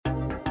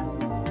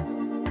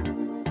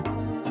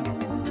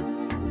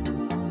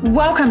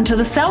Welcome to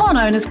the Salon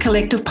Owners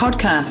Collective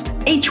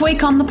podcast. Each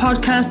week on the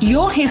podcast,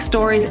 you'll hear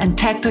stories and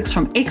tactics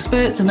from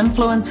experts and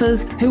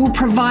influencers who will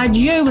provide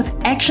you with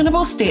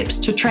actionable steps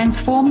to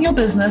transform your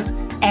business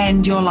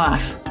and your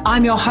life.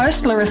 I'm your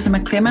host, Larissa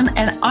McClellan,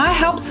 and I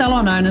help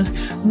salon owners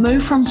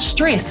move from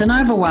stress and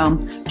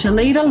overwhelm to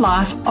lead a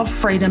life of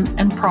freedom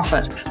and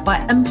profit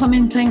by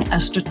implementing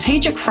a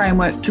strategic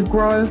framework to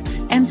grow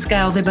and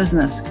scale their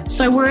business.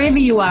 So wherever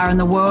you are in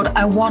the world,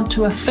 I want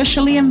to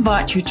officially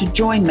invite you to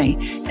join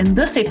me in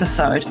this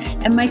episode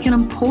and make an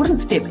important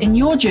step in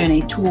your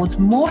journey towards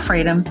more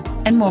freedom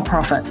and more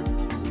profit.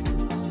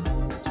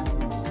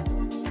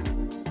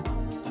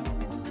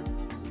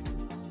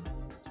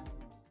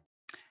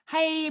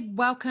 Hey,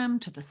 welcome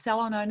to the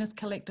Salon Owners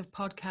Collective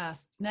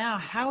podcast. Now,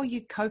 how are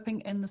you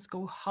coping in the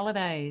school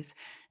holidays?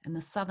 In the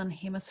Southern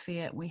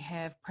Hemisphere, we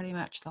have pretty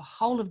much the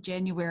whole of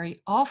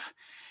January off,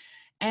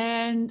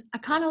 and I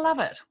kind of love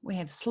it. We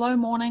have slow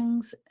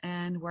mornings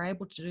and we're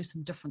able to do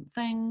some different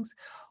things.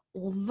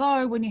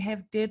 Although when you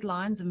have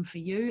deadlines, and for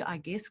you, I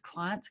guess,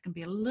 clients, it can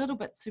be a little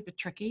bit super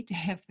tricky to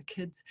have the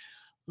kids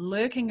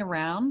lurking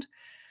around.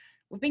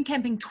 We've been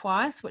camping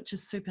twice, which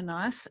is super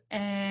nice.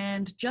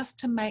 And just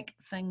to make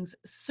things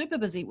super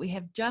busy, we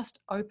have just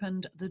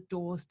opened the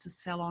doors to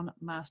Salon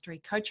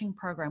Mastery Coaching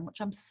Program,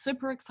 which I'm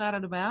super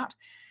excited about.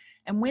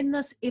 And when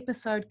this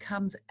episode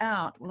comes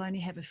out, we'll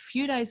only have a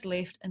few days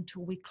left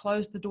until we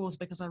close the doors,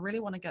 because I really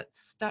want to get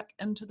stuck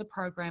into the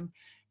program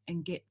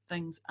and get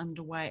things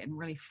underway and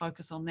really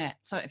focus on that.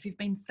 So if you've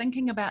been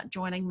thinking about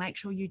joining, make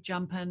sure you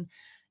jump in.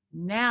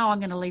 Now I'm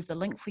going to leave the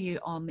link for you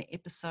on the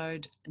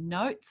episode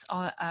notes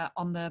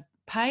on the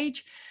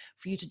page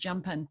for you to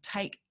jump in.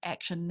 Take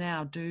action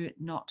now. Do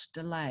not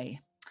delay.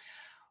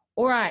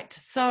 All right.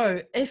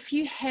 So if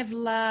you have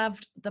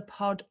loved the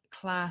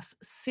podcast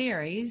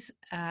series,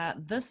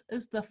 this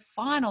is the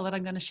final that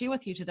I'm going to share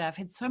with you today. I've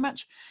had so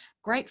much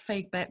great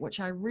feedback, which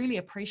I really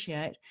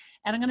appreciate.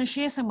 And I'm going to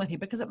share some with you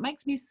because it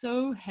makes me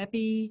so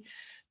happy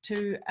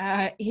to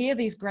hear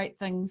these great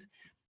things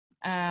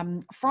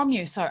from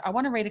you. So I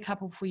want to read a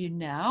couple for you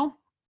now.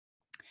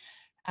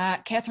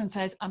 Catherine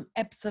says, I'm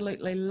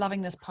absolutely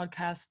loving this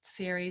podcast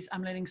series.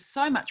 I'm learning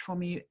so much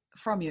from you,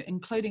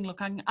 including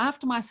looking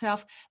after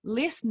myself,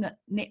 less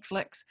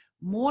Netflix,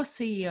 more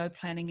CEO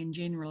planning, and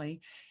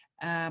generally,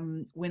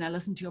 when I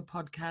listen to your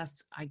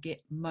podcasts, I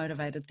get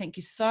motivated. Thank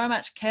you so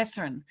much,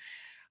 Catherine.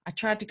 I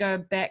tried to go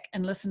back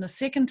and listen a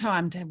second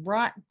time to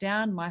write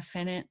down my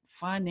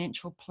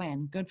financial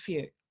plan. Good for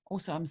you.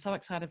 Also, I'm so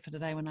excited for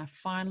today when I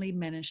finally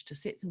managed to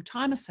set some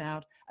time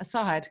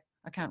aside,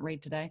 I can't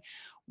read today,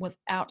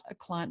 without a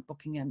client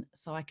booking in,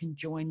 so I can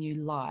join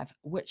you live,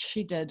 which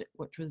she did,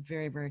 which was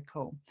very, very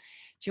cool.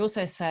 She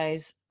also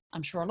says,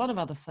 I'm sure a lot of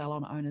other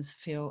salon owners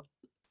feel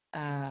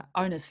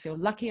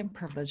lucky and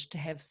privileged to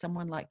have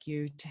someone like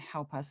you to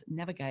help us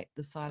navigate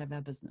the side of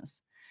our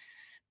business.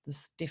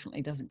 This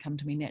definitely doesn't come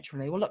to me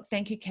naturally. Well, look,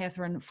 thank you,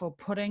 Catherine, for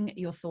putting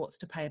your thoughts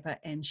to paper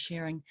and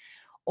sharing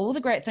all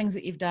the great things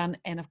that you've done,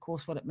 and of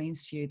course what it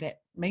means to you. That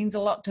means a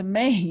lot to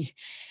me.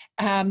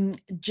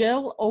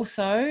 Jill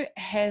also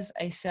has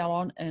a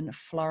salon in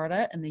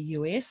Florida in the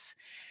US,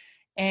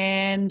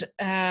 and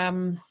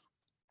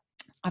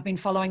I've been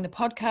following the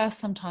podcast,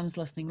 sometimes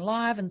listening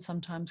live and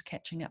sometimes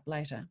catching up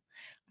later.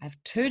 I have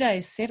 2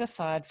 days set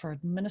aside for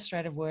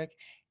administrative work,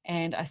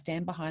 and I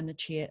stand behind the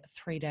chair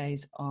 3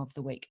 days of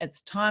the week.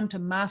 It's time to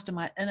master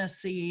my inner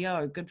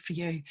CEO. Good for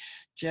you,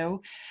 Jill.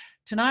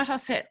 Tonight I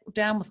sat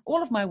down with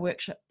all of my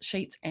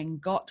worksheets and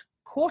got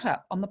caught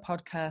up on the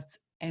podcasts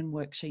and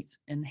worksheets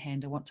in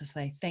hand. I want to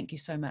say thank you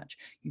so much.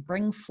 You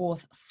bring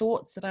forth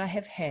thoughts that I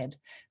have had,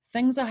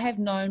 things I have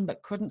known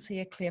but couldn't see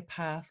a clear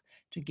path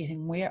to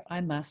getting where I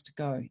must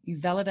go. You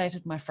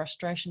validated my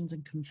frustrations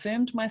and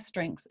confirmed my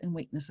strengths and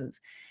weaknesses,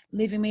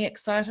 leaving me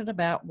excited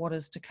about what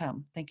is to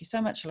come. Thank you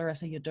so much,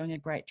 Larissa. You're doing a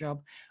great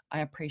job. I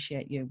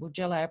appreciate you. Well,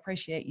 Jill, I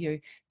appreciate you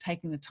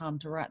taking the time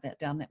to write that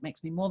down. That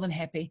makes me more than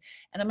happy,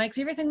 and it makes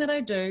everything that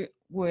I do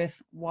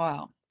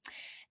worthwhile.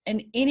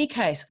 In any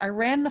case, I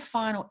ran the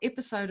final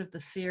episode of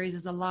the series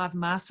as a live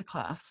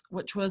masterclass,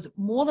 which was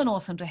more than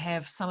awesome to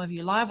have some of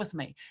you live with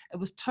me. It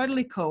was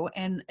totally cool.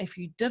 And if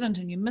you didn't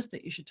and you missed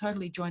it, you should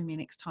totally join me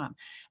next time.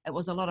 It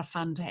was a lot of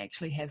fun to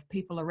actually have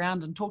people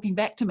around and talking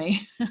back to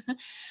me.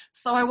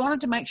 So I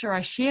wanted to make sure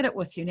I shared it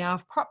with you. Now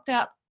I've cropped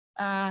out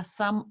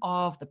some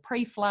of the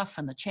pre-fluff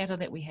and the chatter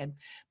that we had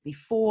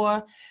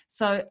before.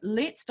 So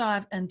let's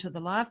dive into the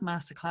live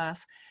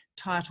masterclass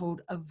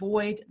titled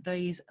Avoid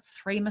These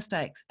 3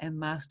 Mistakes and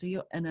Master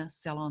Your Inner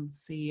Salon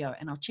CEO.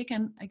 And I'll check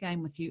in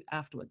again with you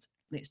afterwards.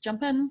 Let's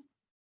jump in.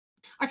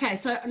 Okay,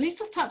 so let's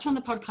just touch on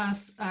the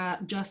podcast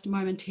just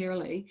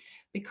momentarily,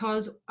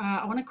 because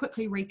I want to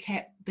quickly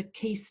recap the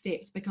key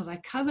steps, because I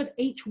covered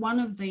each one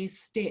of these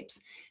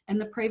steps in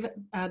the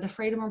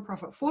Freedom and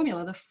Profit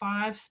Formula, the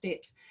 5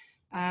 steps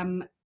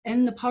in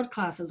the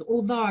podclasses.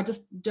 Although I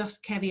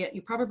just caveat,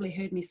 you probably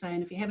heard me say,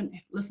 and if you haven't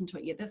listened to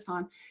it yet, that's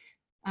fine.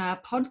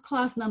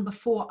 Podcast number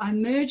 4, I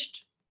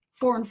merged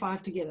 4 and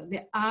 5 together.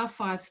 There are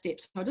 5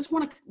 steps. So I just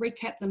want to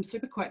recap them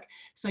super quick.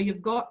 So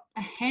you've got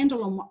a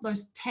handle on what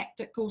those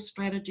tactical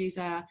strategies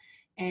are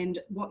and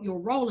what your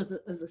role is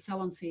as a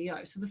salon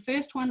CEO. So the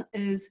first one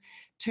is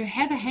to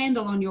have a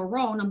handle on your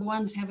role. Number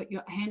one is to have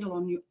your handle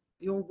on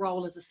your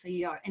role as a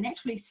CEO and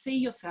actually see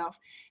yourself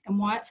and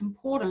why it's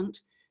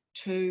important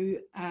to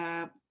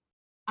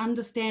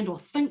understand or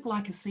think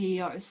like a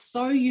CEO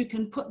so you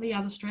can put the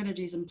other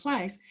strategies in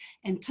place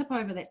and tip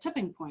over that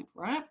tipping point,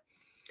 right?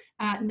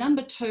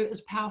 Number 2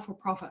 is powerful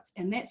profits,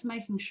 and that's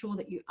making sure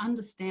that you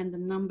understand the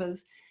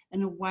numbers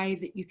in a way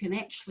that you can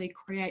actually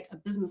create a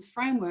business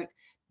framework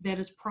that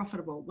is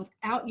profitable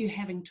without you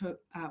having to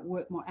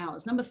work more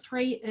hours. Number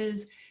 3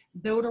 is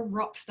build a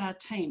rock star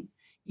team.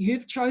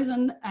 You've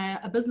chosen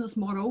a business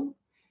model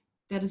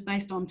that is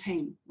based on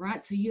team,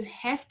 right? So you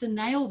have to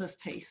nail this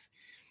piece.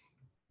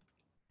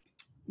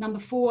 Number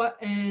 4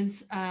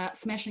 is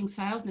smashing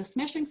sales. Now,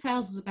 smashing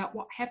sales is about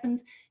what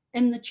happens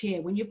in the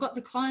chair. When you've got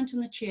the client in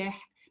the chair,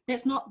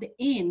 that's not the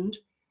end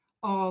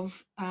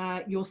of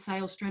your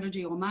sales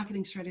strategy or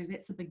marketing strategy.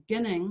 That's the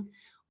beginning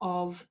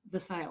of the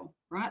sale,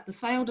 right? The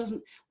sale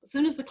doesn't, as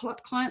soon as the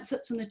client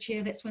sits in the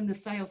chair, that's when the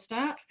sale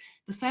starts.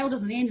 The sale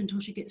doesn't end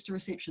until she gets to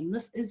reception.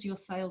 This is your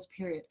sales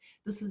period.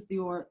 This is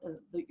your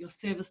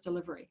service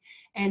delivery.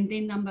 And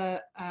then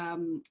number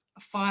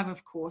 5,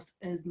 of course,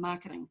 is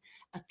marketing,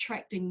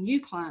 attracting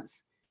new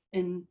clients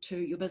into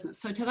your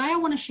business. So today I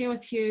want to share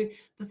with you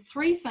the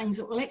 3 things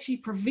that will actually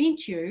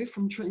prevent you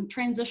from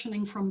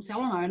transitioning from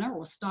salon owner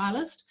or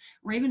stylist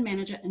or even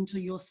manager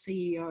into your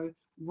CEO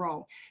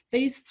role.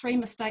 These 3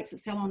 mistakes that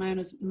salon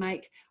owners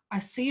make, I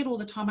see it all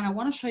the time, and I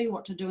want to show you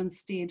what to do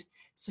instead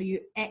so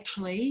you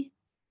actually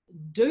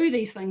do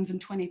these things in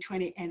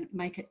 2020 and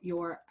make it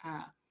your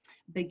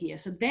big year.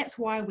 So that's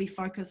why we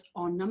focus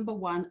on number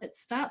 1. It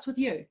starts with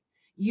you.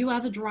 You are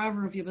the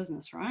driver of your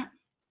business, right?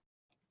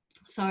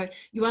 So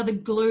you are the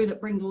glue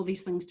that brings all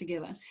these things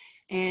together.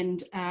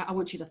 And I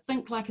want you to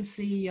think like a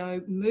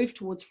CEO, move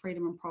towards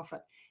freedom and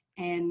profit,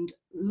 and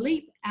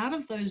leap out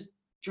of those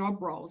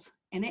job roles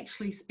and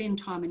actually spend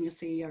time in your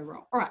CEO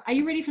role. All right, are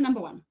you ready for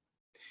number 1?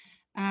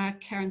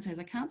 Karen says,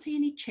 I can't see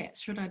any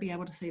chats. Should I be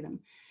able to see them?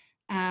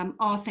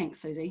 Oh,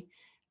 thanks, Susie.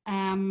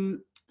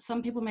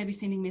 Some people may be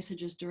sending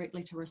messages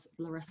directly to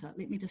Larissa.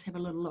 Let me just have a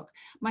little look.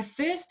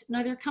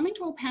 They're coming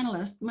to all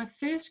panelists. My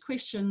first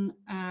question,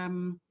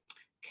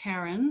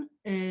 Karen,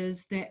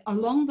 is that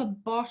along the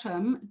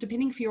bottom,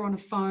 depending if you're on a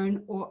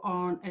phone or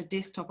on a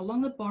desktop,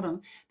 along the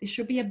bottom, there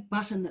should be a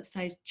button that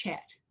says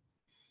chat.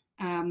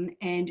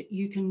 And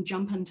you can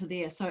jump into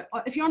there. So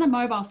if you're on a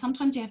mobile,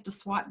 sometimes you have to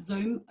swipe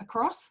Zoom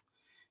across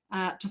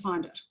to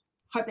find it.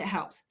 Hope that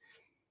helps.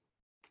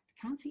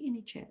 I can't see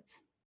any chats.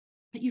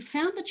 But you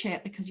found the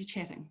chat because you're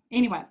chatting.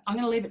 Anyway, I'm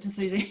going to leave it to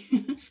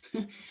Susie.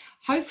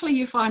 Hopefully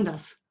you find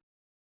us.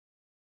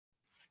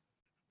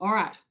 All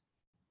right.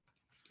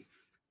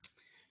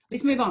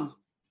 Let's move on.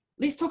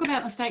 Let's talk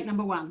about mistake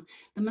number 1.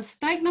 The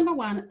mistake number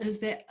 1 is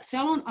that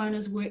salon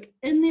owners work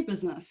in their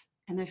business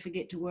and they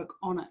forget to work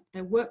on it.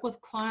 They work with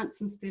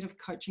clients instead of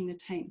coaching the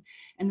team.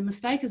 And the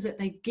mistake is that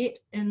they get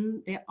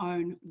in their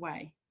own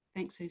way.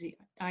 Thanks, Susie.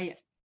 Oh, yeah.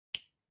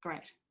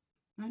 Great.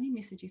 Only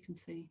message you can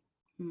see.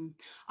 I'm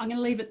going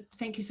to leave it.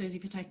 Thank you, Susie,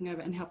 for taking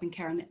over and helping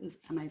Karen. That was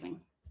amazing.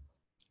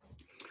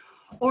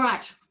 All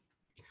right.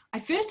 I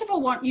first of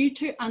all want you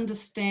to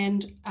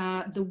understand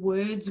the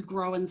words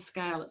grow and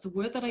scale. It's a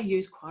word that I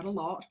use quite a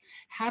lot.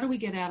 How do we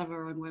get out of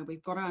our own way?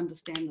 We've got to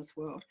understand this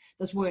word.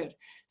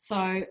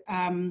 So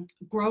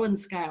grow and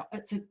scale.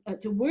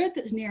 It's a word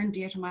that's near and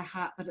dear to my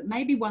heart, but it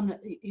may be one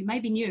that it may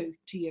be new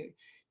to you.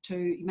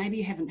 Maybe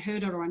you haven't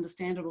heard it or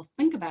understand it or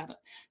think about it.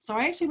 So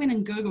I actually went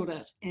and Googled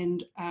it,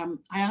 and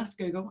I asked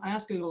Google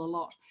a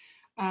lot.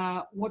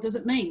 What does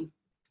it mean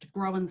to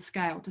grow and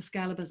scale, to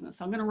scale a business?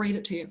 So I'm going to read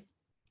it to you.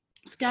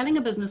 Scaling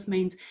a business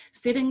means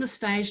setting the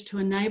stage to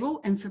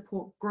enable and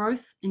support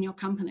growth in your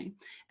company.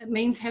 It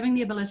means having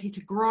the ability to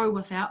grow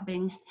without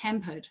being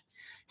hampered.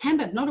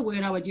 Hampered, not a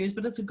word I would use,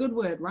 but it's a good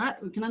word, right?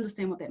 We can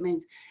understand what that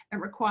means. It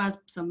requires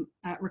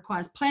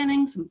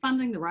planning, some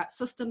funding, the right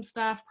system,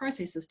 staff,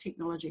 processes,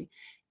 technology,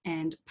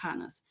 and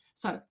partners.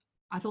 So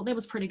I thought that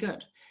was pretty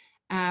good.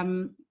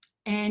 And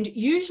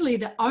usually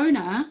the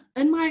owner,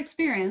 in my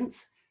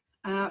experience,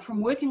 from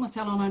working with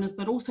salon owners,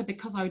 but also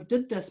because I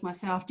did this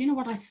myself, do you know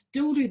what? I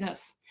still do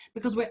this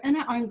because we're in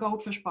our own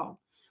goldfish bowl,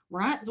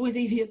 right? It's always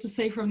easier to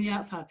see from the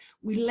outside.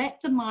 We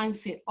lack the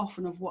mindset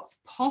often of what's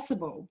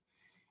possible,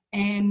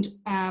 and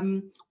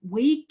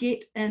we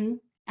get in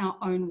our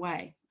own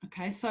way.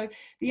 Okay, so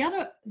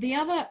the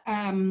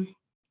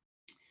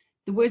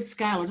word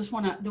scale,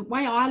 the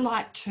way I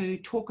like to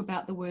talk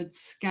about the word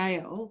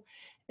scale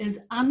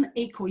is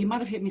unequal. You might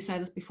have heard me say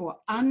this before,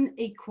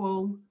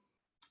 unequal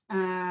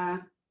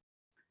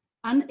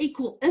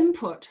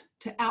input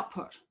to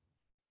output.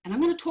 And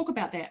I'm going to talk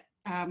about that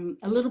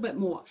a little bit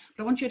more,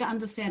 but I want you to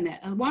understand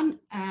that. One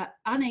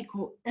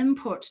unequal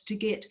input to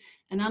get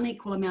an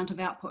unequal amount of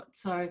output.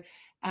 So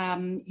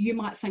you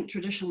might think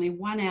traditionally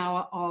 1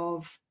 hour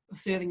of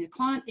serving a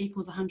client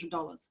equals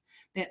 $100.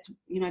 That's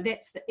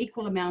the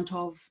equal amount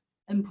of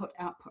input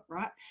output,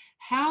 right?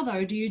 How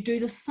though do you do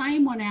the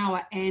same 1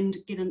 hour and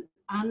get an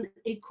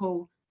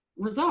unequal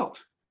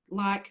result?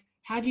 Like,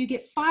 how do you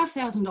get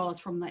 $5,000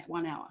 from that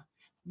 1 hour?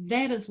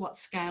 That is what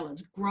scale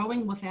is,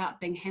 growing without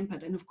being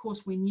hampered. And of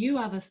course, when you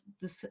are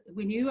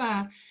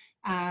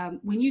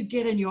when you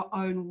get in your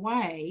own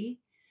way,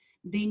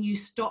 then you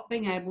stop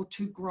being able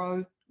to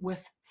grow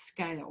with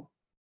scale.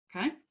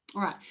 Okay.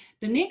 All right.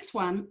 The next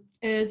one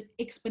is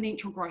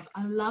exponential growth.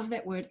 I love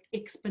that word,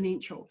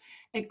 exponential.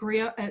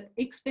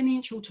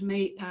 Exponential to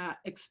me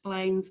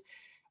explains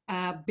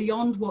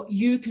beyond what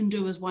you can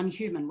do as one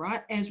human,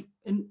 right? As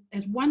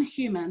one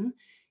human,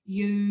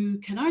 you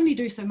can only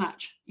do so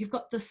much. You've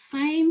got the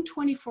same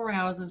 24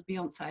 hours as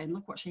Beyonce, and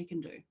look what she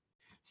can do.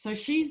 So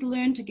she's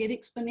learned to get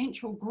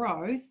exponential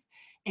growth,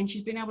 and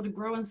she's been able to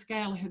grow and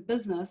scale her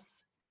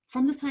business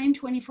from the same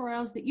 24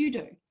 hours that you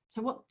do.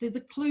 So there's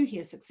a clue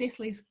here, success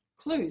leaves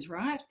clues,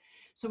 right?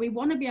 So we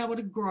want to be able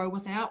to grow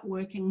without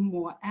working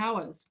more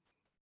hours.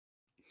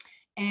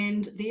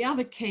 And the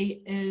other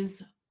key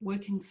is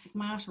working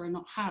smarter and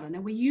not harder.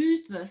 Now, we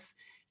used this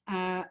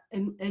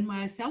in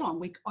my salon.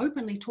 We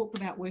openly talked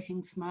about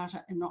working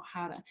smarter and not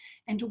harder.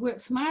 And to work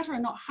smarter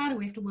and not harder,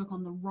 we have to work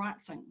on the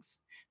right things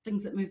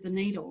that move the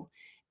needle,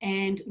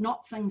 and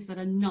not things that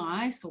are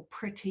nice or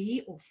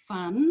pretty or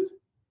fun.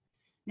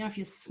 Now, if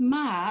you're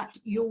smart,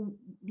 you'll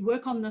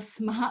work on the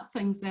smart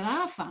things that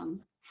are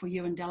fun for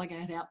you and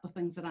delegate out the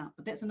things that aren't.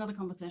 But that's another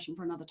conversation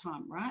for another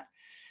time, right?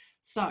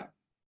 So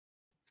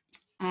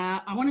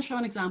I want to show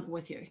an example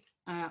with you,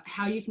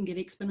 how you can get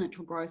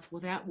exponential growth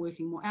without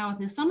working more hours.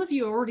 Now, some of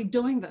you are already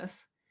doing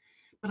this,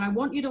 but I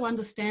want you to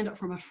understand it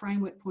from a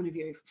framework point of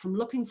view, from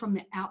looking from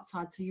the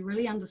outside, so you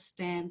really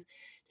understand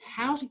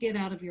how to get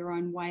out of your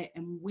own way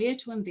and where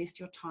to invest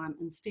your time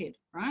instead,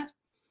 right?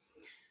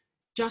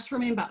 Just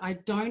remember, I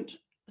don't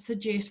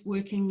suggest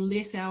working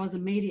less hours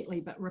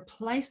immediately, but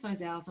replace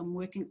those hours and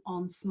working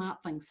on smart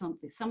things.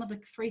 Some of the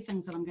 3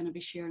 things that I'm going to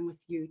be sharing with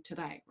you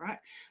today, right?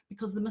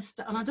 Because the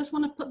mistake, and I just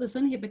want to put this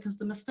in here because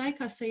the mistake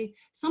I see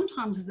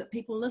sometimes is that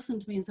people listen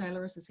to me and say,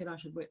 Larissa said I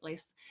should work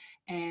less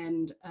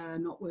and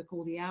not work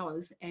all the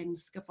hours and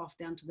skiff off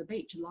down to the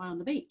beach and lie on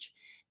the beach,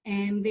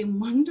 and then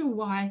wonder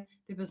why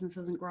their business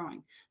isn't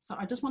growing. So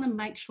I just want to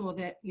make sure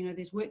that, you know,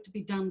 there's work to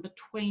be done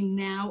between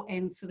now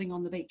and sitting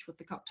on the beach with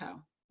the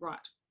cocktail, right?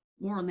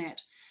 More on that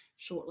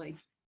shortly.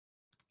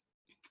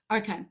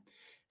 Okay,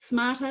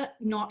 smarter,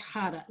 not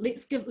harder.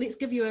 Let's give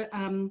you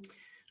a,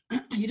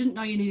 you didn't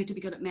know you needed to be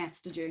good at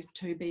maths, did you,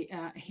 to be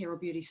a hair or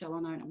beauty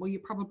salon owner? Well, you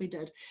probably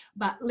did.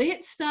 But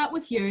let's start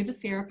with you, the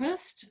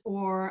therapist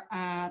or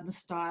the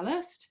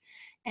stylist,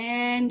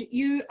 and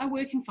you are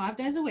working 5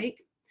 days a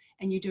week,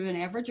 and you do an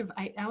average of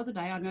 8 hours a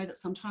day. I know that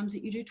sometimes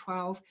that you do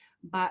 12,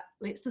 but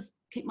let's just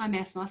keep my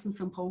maths nice and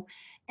simple.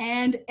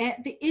 And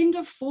at the end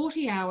of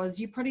 40 hours,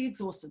 you're pretty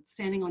exhausted,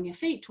 standing on your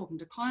feet, talking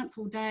to clients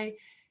all day.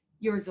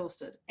 You're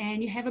exhausted,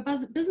 and you have a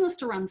business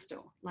to run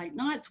still. Late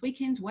nights,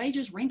 weekends,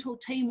 wages, rental,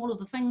 team, all of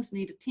the things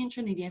need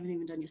attention, and you haven't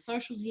even done your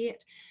socials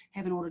yet,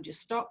 haven't ordered your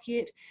stock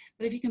yet.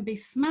 But if you can be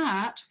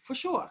smart, for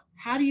sure.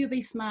 How do you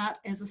be smart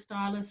as a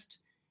stylist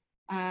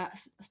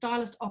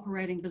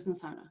operating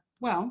business owner?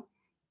 Well,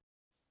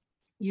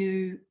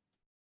 you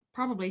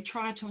probably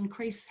try to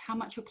increase how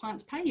much your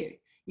clients pay you.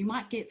 You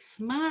might get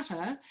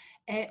smarter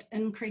at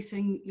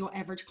increasing your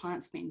average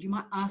client spend. You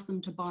might ask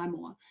them to buy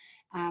more.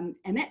 And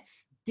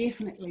that's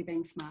definitely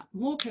being smart.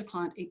 More per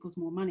client equals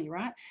more money,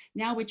 right?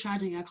 Now we're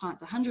charging our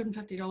clients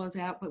 $150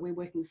 out, but we're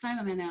working the same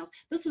amount of hours.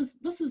 This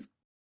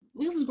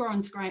is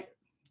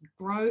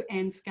grow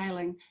and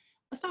scaling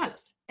a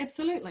stylist.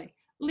 Absolutely.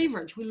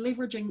 Leverage. We're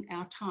leveraging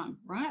our time,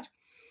 right?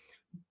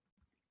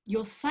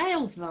 Your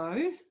sales,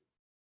 though,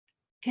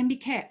 can be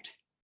capped,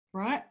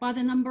 right, by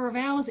the number of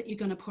hours that you're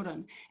going to put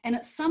in. And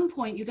at some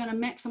point, you're going to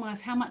maximize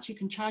how much you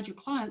can charge your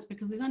clients,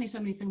 because there's only so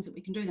many things that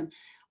we can do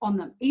on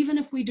them, even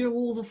if we do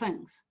all the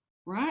things,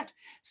 right?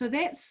 So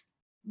that's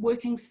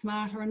working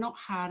smarter and not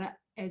harder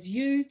as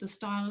you, the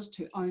stylist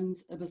who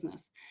owns a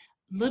business.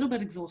 A little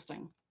bit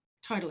exhausting.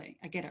 Totally.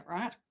 I get it,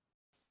 right?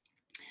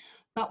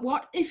 But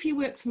what if you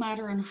work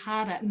smarter and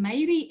harder,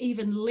 maybe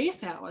even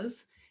less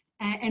hours,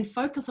 and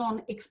focus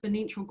on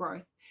exponential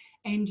growth?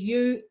 And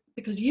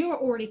because you are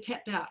already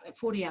tapped out at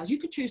 40 hours, you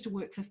could choose to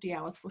work 50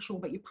 hours for sure,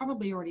 but you're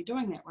probably already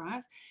doing that,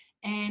 right?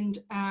 And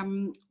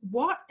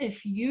what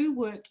if you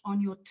worked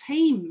on your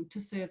team to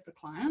serve the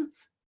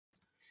clients,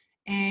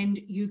 and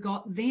you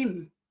got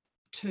them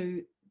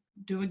to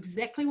do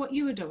exactly what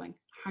you were doing,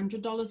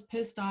 $100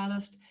 per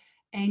stylist,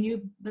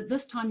 but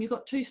this time you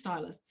got 2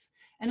 stylists.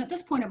 And at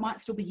this point, it might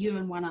still be you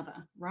and one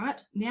other,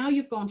 right? Now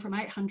you've gone from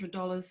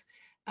 $800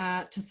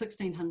 to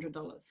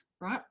 $1,600,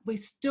 right? We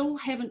still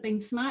haven't been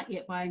smart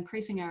yet by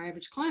increasing our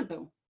average client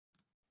bill.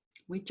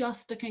 We're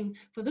just sticking,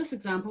 for this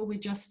example, we're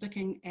just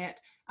sticking at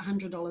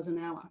 $100 an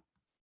hour.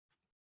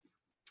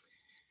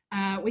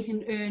 We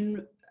can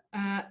earn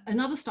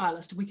another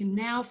stylist. We can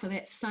now, for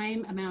that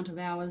same amount of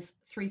hours,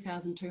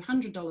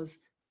 $3,200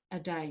 a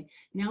day.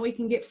 Now we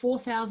can get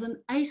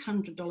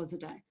 $4,800 a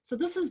day. So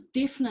this is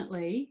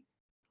definitely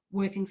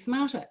working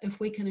smarter if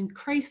we can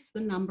increase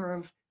the number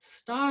of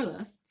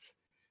stylists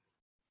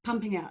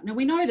pumping out. Now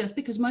we know this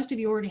because most of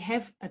you already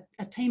have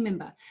a team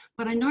member,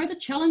 but I know the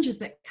challenges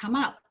that come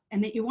up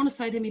and that you want to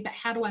say to me, but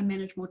how do I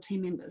manage more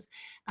team members?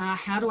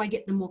 How do I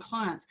get them more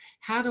clients?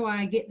 How do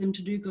I get them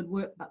to do good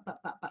work? But,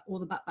 all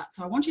the but.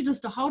 So I want you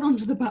just to hold on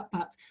to the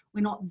buts.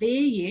 We're not there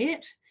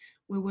yet.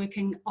 We're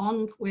working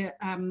on where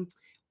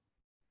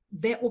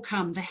that will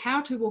come. The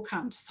how-to will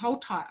come. Just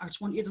hold tight. I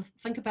just want you to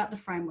think about the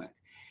framework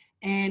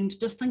and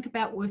just think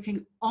about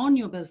working on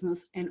your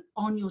business and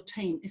on your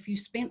team. If you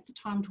spent the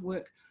time to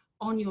work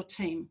on your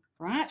team,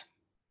 right?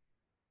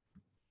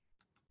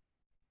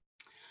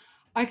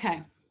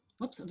 Okay.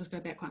 Whoops, I'll just go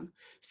back one.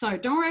 So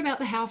don't worry about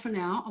the how for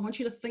now. I want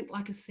you to think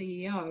like a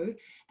CEO,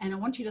 and I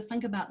want you to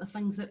think about the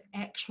things that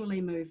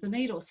actually move the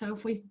needle. So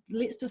if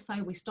let's just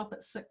say we stop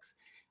at six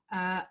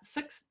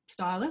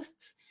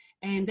stylists,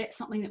 and that's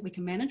something that we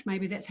can manage.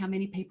 Maybe that's how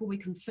many people we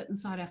can fit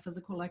inside our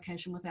physical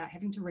location without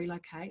having to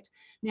relocate.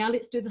 Now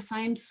let's do the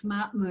same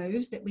smart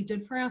moves that we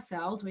did for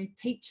ourselves. We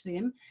teach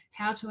them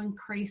how to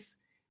increase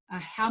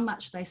how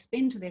much they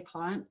spend to their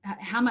client,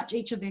 how much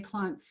each of their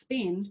clients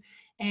spend,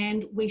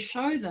 and we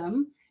show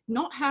them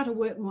not how to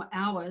work more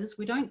hours.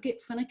 We don't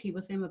get finicky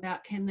with them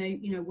about can they,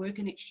 work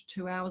an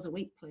extra 2 hours a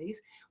week,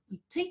 please. We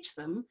teach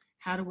them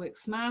how to work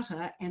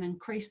smarter and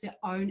increase their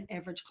own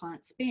average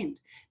client spend.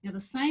 Now,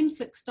 the same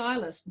 6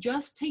 stylists,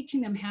 just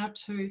teaching them how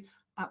to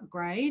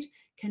upgrade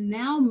can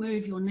now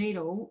move your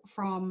needle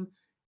from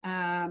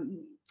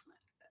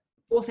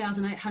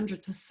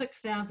 4,800 to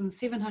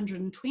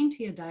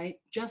 6,720 a day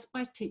just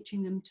by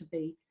teaching them to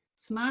be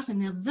smarter.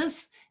 Now,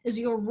 this is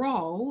your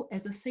role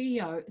as a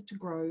CEO, to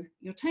grow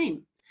your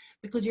team,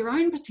 because your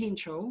own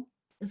potential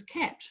is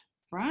capped,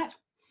 right?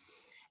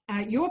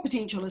 Your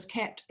potential is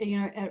capped,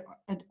 at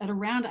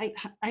around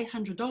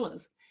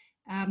 $800.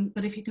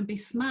 But if you can be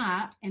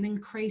smart and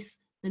increase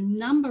the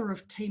number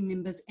of team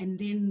members and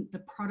then the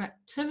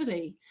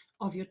productivity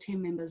of your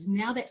team members,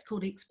 now that's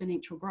called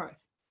exponential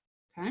growth.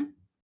 Okay.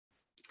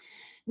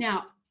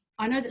 Now,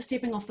 I know that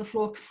stepping off the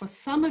floor for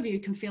some of you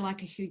can feel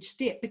like a huge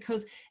step,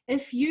 because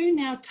if you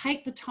now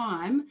take the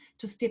time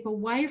to step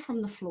away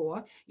from the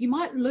floor, you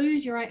might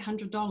lose your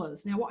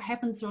 $800. Now, what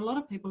happens to a lot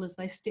of people is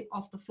they step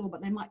off the floor,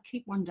 but they might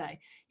keep one day.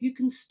 You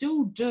can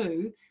still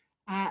do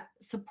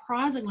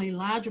surprisingly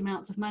large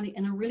amounts of money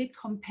in a really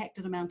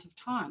compacted amount of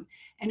time.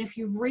 And if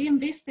you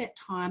reinvest that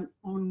time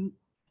on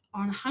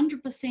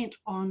 100%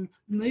 on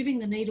moving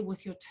the needle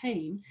with your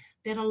team,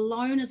 that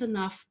alone is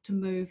enough to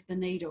move the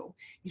needle.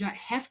 You don't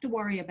have to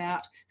worry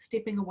about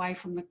stepping away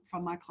from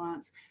my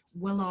clients.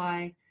 Will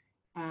I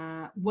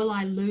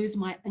lose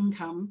my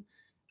income?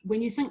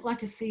 When you think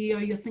like a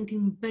CEO, you're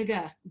thinking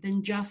bigger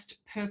than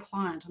just per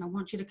client. And I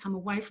want you to come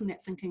away from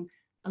that thinking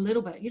a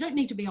little bit. You don't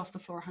need to be off the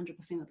floor 100%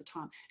 of the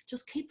time.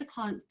 Just keep the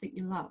clients that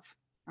you love,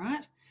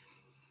 right?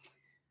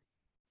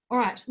 All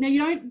right, now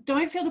you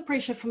don't feel the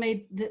pressure for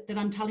me that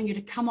I'm telling you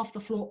to come off the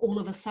floor all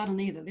of a sudden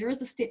either. There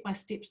is a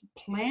step-by-step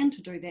plan to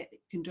do that. You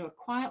can do it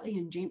quietly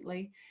and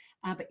gently,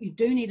 but you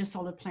do need a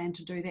solid plan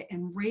to do that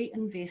and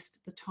reinvest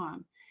the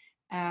time.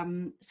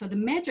 So the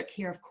magic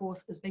here, of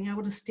course, is being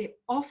able to step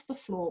off the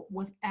floor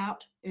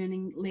without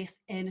earning less.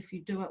 And if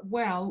you do it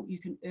well, you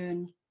can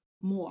earn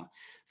more.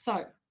 So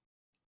I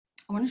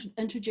want to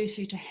introduce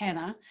you to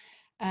Hannah.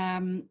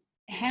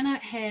 Hannah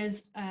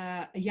has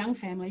a young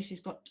family.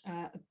 She's got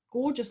a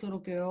gorgeous little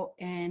girl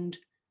and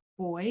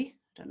boy. I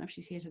don't know if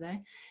she's here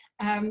today.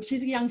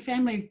 She's a young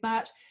family,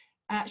 but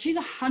she's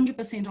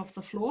 100% off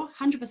the floor,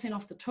 100%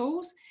 off the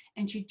tools,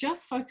 and she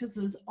just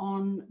focuses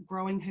on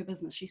growing her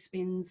business. She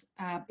spends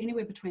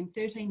anywhere between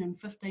 13 and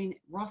 15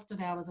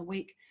 rostered hours a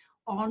week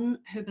on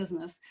her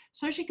business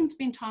so she can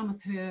spend time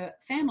with her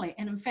family.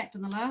 And in fact,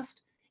 in the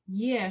last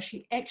year,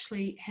 she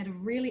actually had a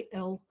really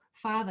ill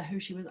father who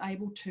she was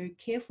able to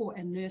care for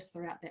and nurse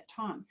throughout that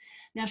time.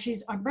 Now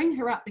I bring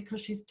her up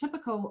because she's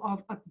typical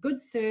of a good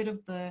third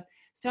of the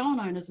salon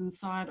owners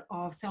inside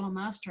of Salon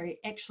Mastery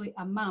actually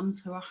are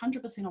mums who are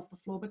 100% off the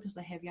floor because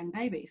they have young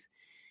babies.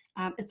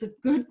 It's a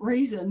good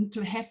reason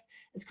to have,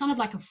 it's kind of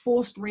like a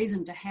forced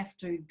reason to have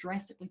to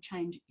drastically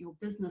change your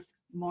business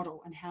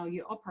model and how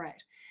you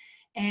operate.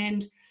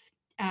 And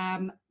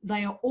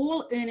they are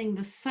all earning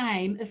the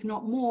same, if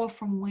not more,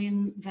 from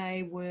when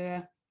they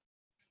were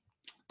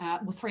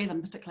well, 3 of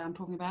them particularly I'm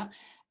talking about,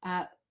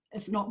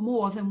 if not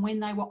more than when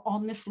they were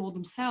on the floor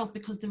themselves,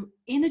 because the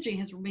energy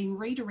has been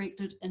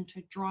redirected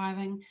into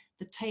driving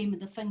the team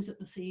and the things that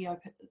the CEO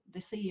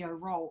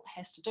role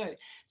has to do.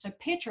 So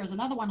Petra is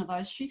another one of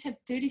those. She's had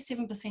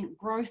 37%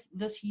 growth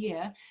this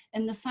year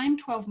in the same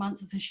 12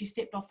 months as she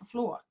stepped off the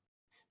floor.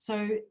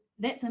 So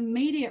that's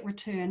immediate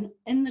return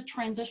in the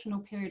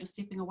transitional period of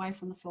stepping away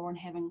from the floor and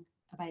having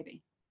a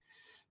baby.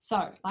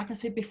 So like I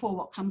said before,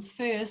 what comes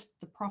first,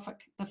 the profit,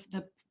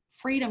 the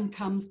freedom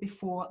comes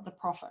before the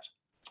profit.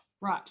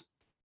 Right.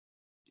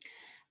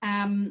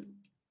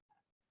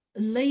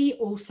 Lee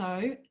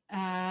also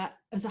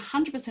is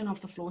 100%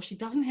 off the floor. She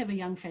doesn't have a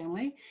young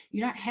family.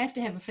 You don't have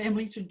to have a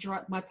family to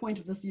drive. My point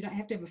of this, you don't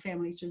have to have a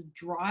family to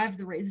drive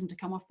the reason to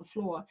come off the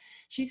floor.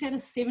 She's had a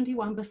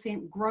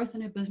 71% growth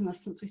in her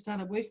business since we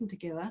started working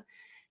together.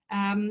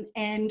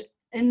 And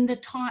in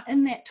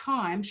that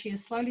time, she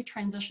has slowly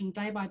transitioned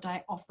day by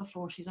day off the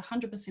floor. She's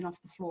 100%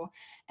 off the floor.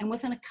 And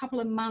within a couple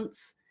of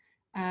months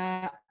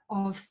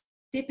of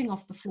stepping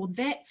off the floor,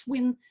 that's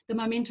when the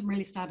momentum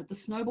really started. The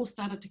snowball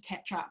started to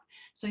catch up.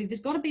 So there's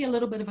got to be a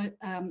little bit of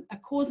a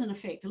cause and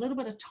effect, a little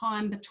bit of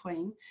time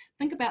between.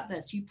 Think about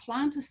this. You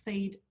plant a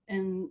seed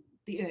in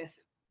the earth,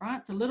 right?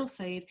 It's a little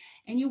seed,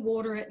 and you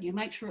water it, you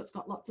make sure it's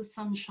got lots of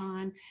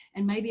sunshine,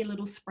 and maybe a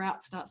little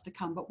sprout starts to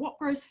come. But what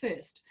grows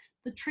first?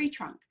 The tree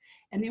trunk.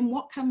 And then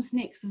what comes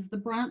next is the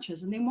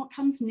branches. And then what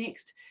comes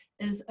next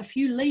is a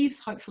few leaves,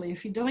 hopefully,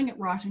 if you're doing it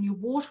right and you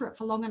water it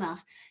for long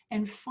enough.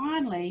 And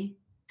finally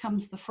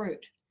comes the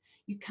fruit.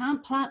 You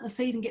can't plant the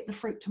seed and get the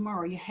fruit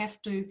tomorrow. You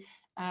have to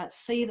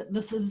see that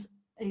this is,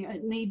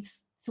 it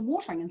needs some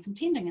watering and some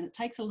tending, and it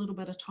takes a little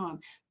bit of time,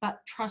 but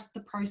trust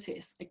the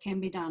process. It can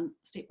be done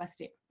step by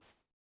step.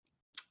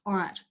 All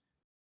right.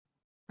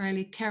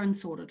 Really, Karen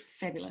sorted.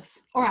 Fabulous.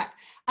 All right.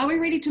 Are we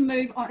ready to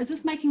move on? Is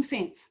this making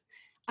sense?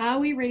 Are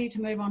we ready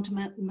to move on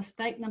to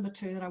mistake number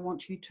 2 that I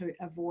want you to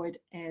avoid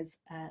as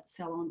a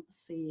salon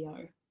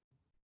CEO?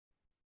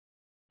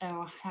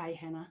 Oh, hey,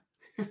 Hannah.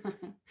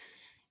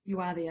 You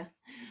are there.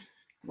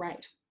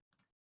 Great.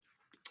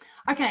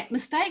 Okay,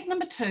 mistake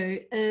number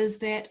 2 is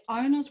that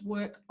owners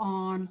work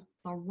on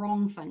the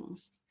wrong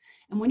things.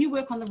 And when you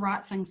work on the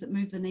right things that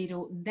move the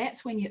needle,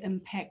 that's when you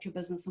impact your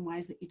business in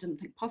ways that you didn't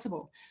think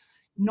possible.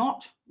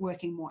 Not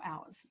working more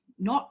hours,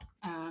 not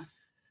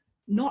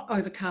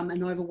overcome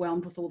and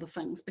overwhelmed with all the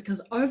things, because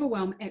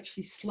overwhelm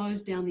actually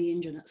slows down the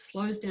engine. It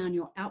slows down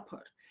your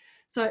output.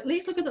 So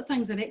let's look at the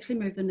things that actually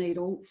move the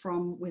needle,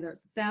 from whether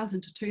it's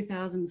 $1,000 to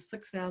 $2,000,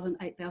 $6,000,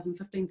 $8,000,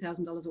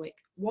 $15,000 a week.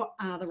 What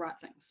are the right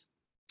things?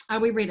 Are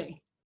we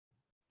ready?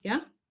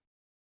 Yeah?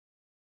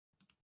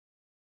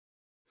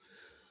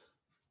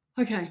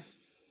 Okay.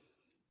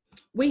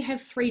 We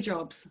have 3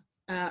 jobs.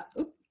 I'll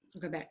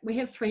go back. We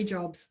have 3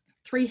 jobs,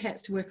 3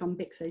 hats to work on.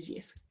 Beck says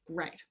yes.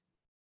 Great.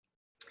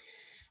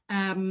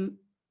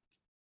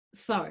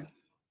 So,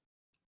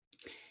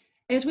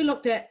 as we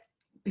looked at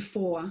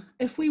before,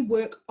 if we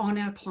work on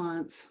our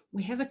clients,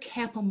 we have a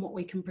cap on what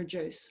we can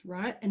produce,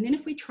 right? And then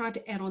if we try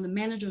to add on the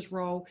manager's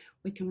role,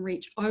 we can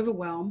reach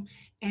overwhelm.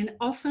 And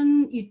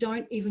often you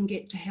don't even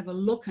get to have a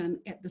look in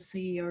at the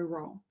CEO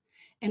role.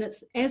 And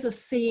it's as a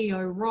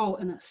CEO role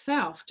in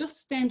itself,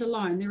 just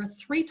standalone, there are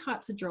 3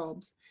 types of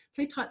jobs,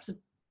 3 types of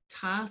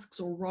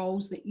tasks or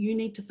roles that you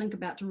need to think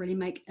about to really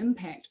make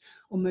impact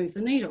or move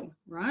the needle,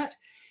 right?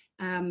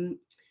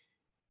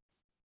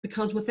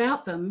 Because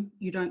without them,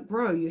 you don't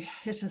grow, you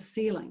hit a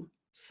ceiling.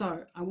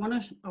 So I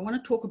want to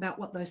talk about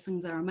what those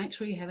things are and make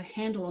sure you have a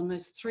handle on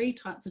those 3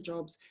 types of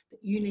jobs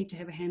that you need to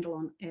have a handle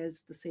on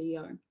as the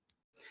CEO.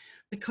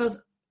 Because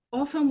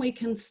often we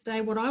can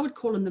stay what I would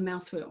call in the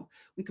mouse wheel.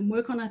 We can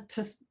work on a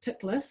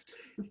tick list,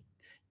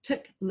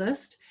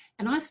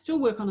 and I still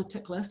work on a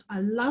tick list. I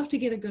love to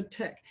get a good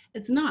tick.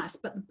 It's nice,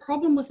 but the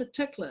problem with a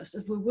tick list,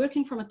 if we're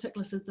working from a tick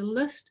list, is the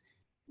list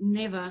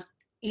never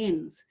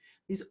ends.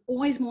 There's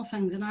always more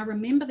things. And I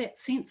remember that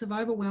sense of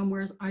overwhelm,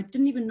 whereas I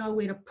didn't even know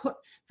where to put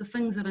the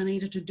things that I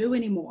needed to do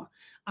anymore.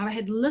 I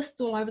had lists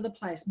all over the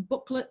place,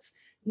 booklets,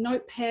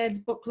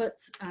 notepads,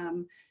 booklets,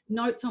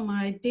 notes on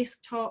my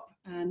desktop,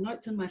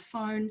 notes on my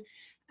phone.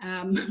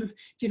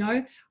 You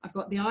know, I've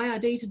got the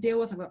IRD to deal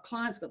with, I've got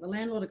clients, I've got the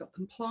landlord, I've got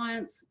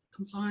compliance.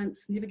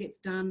 Compliance never gets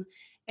done.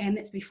 And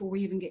that's before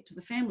we even get to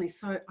the family.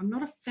 So I'm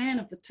not a fan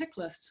of the tick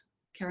list.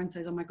 Karen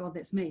says, oh my God,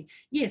 that's me.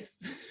 Yes,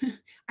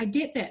 I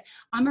get that.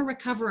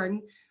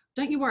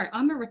 Don't you worry,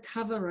 I'm a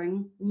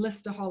recovering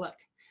listaholic.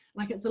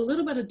 Like, it's a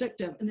little bit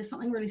addictive, and there's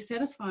something really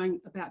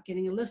satisfying about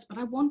getting a list, but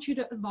I want you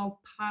to evolve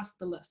past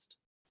the list.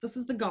 This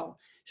is the goal.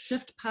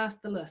 Shift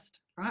past the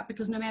list, right?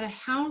 Because no matter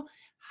how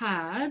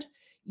hard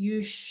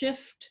you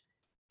shift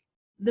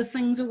the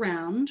things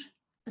around,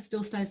 it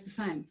still stays the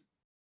same.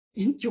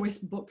 Joyce,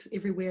 books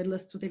everywhere,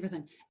 lists with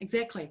everything.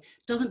 Exactly.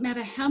 Doesn't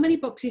matter how many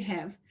books you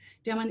have,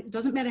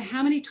 doesn't matter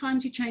how many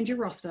times you change your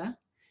roster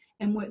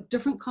and work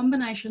different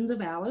combinations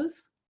of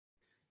hours.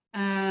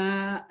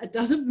 It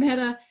doesn't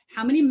matter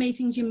how many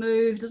meetings you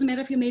move. Doesn't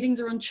matter if your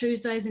meetings are on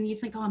Tuesdays and you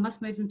think, oh, I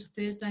must move them to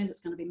Thursdays. It's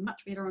going to be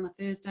much better on a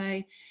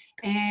Thursday.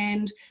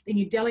 And then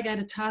you delegate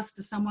a task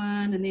to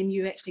someone, and then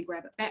you actually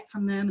grab it back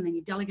from them, and then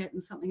you delegate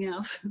them something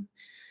else.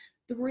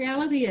 The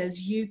reality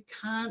is you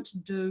can't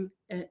do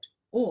it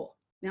all.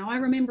 Now, I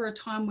remember a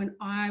time when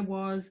I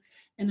was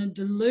in a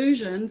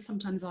delusion.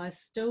 Sometimes I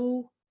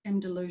still am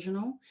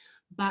delusional,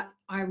 but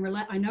I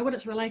know what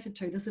it's related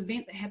to. This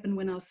event that happened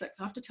when I was 6.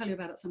 I have to tell you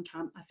about it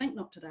sometime. I think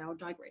not today, I'll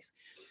digress.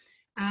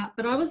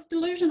 But I was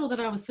delusional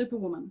that I was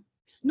Superwoman.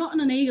 Not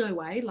in an ego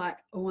way, like,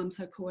 oh, I'm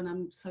so cool and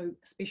I'm so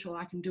special,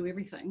 I can do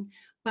everything.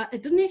 But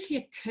it didn't actually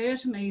occur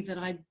to me that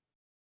I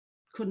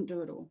couldn't do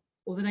it all,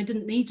 or that I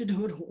didn't need to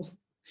do it all.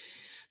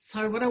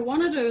 So what I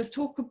want to do is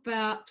talk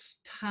about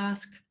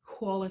task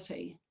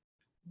quality.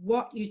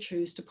 what you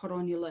choose to put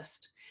on your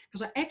list.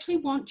 Because I actually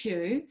want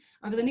you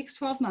over the next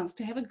 12 months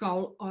to have a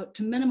goal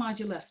to minimize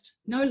your list,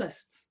 no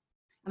lists.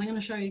 And I'm going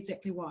to show you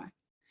exactly why.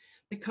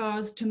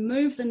 Because to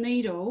move the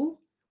needle,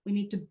 we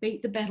need to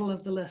beat the battle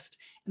of the list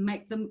and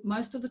make the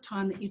most of the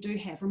time that you do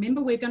have.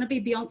 Remember, we're going to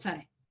be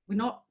Beyonce. We're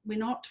not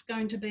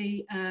going to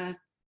be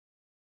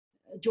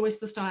Joyce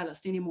the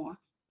stylist anymore.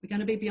 We're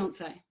going to be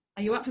Beyonce.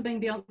 Are you up for being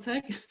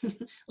Beyonce?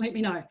 Let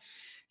me know.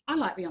 I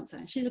like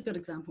Beyonce. She's a good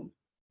example.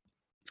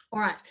 All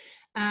right.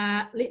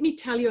 Let me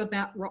tell you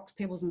about rocks,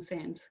 pebbles, and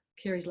sands.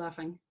 Kerry's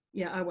laughing.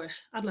 Yeah, I wish.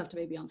 I'd love to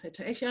be Beyonce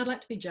too. Actually, I'd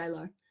like to be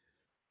J-Lo.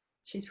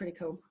 She's pretty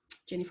cool.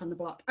 Jenny from the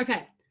block.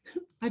 Okay,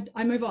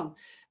 I move on.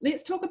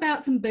 Let's talk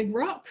about some big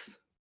rocks,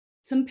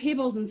 some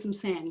pebbles, and some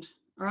sand.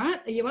 All right,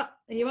 are you up?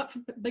 Are you up for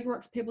big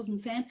rocks, pebbles, and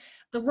sand?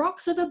 The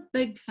rocks are the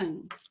big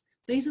things.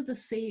 These are the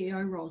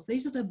CEO roles.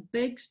 These are the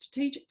big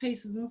strategic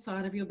pieces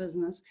inside of your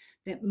business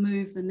that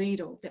move the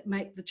needle, that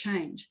make the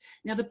change.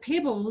 Now, the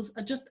pebbles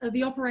are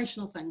the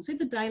operational things. They're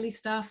the daily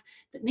stuff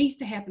that needs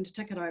to happen to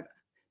tick it over.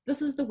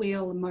 This is the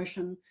wheel, the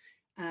motion,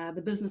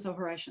 the business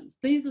operations.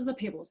 These are the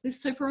pebbles. They're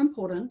super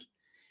important.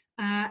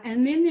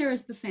 And then there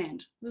is the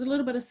sand. There's a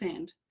little bit of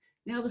sand.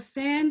 Now, the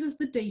sand is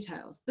the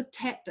details, the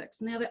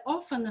tactics. Now, they're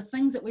often the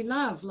things that we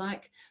love,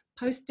 like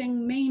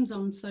posting memes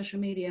on social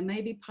media,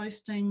 maybe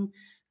posting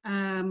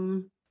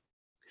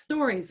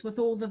stories with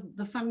all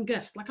the fun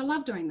gifts. Like, I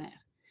love doing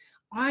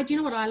that. Do you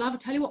know what I love? I'll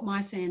tell you what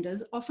my sand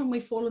is. Often we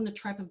fall in the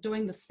trap of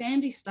doing the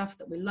sandy stuff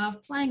that we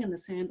love, playing in the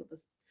sand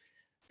with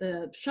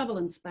the shovel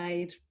and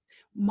spade.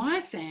 My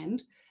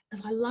sand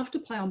is I love to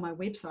play on my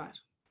website.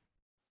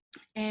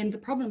 And the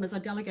problem is I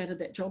delegated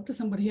that job to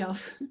somebody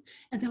else.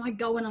 And then I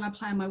go in and I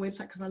play on my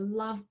website because I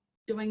love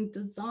doing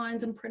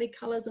designs and pretty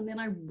colors, and then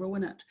I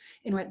ruin it.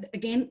 Anyway,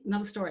 again,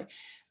 another story.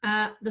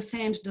 The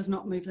sand does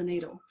not move the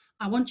needle.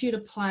 I want you to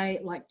play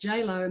like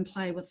J-Lo and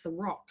play with the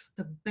rocks,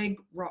 the big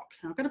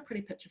rocks. And I've got a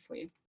pretty picture for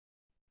you.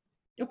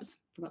 Oops,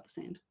 forgot the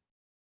sand.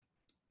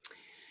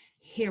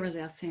 Here is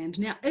our sand.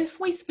 Now, if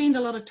we spend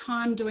a lot of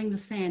time doing the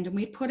sand and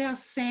we put our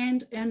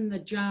sand in the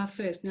jar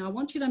first. Now, I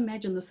want you to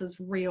imagine this is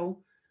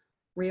real.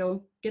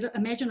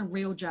 Imagine a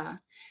real jar,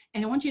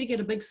 and I want you to get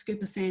a big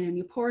scoop of sand and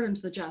you pour it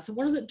into the jar. So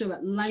what does it do?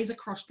 It lays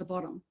across the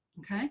bottom,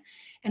 okay?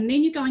 And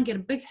then you go and get a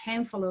big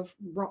handful of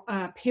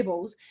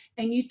pebbles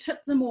and you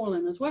tip them all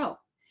in as well.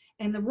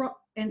 And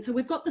so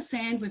we've got the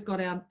sand, we've got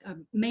our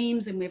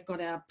memes, and we've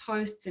got our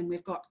posts, and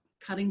we've got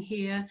cutting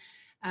hair,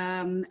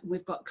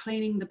 we've got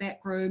cleaning the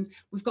back room,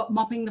 we've got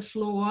mopping the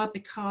floor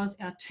because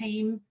our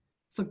team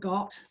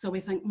forgot. So we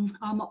think,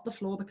 I'll mop the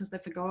floor because they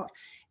forgot.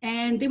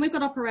 And then we've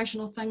got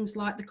operational things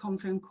like the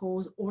confirm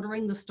calls,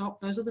 ordering the stock.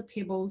 Those are the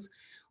pebbles.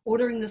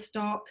 Ordering the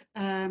stock.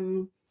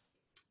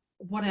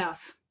 What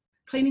else?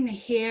 Cleaning the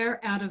hair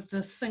out of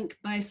the sink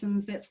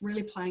basins. That's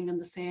really playing in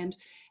the sand.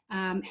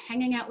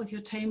 Hanging out with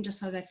your team just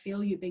so they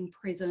feel you being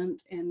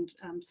present and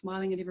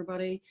smiling at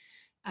everybody.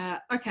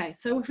 Okay,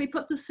 so if we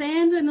put the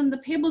sand in and the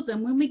pebbles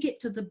in, when we get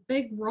to the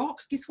big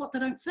rocks, guess what? They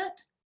don't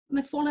fit and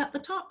they fall out the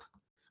top.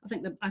 I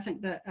think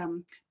the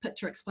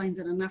picture explains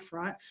it enough,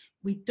 right?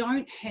 We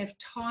don't have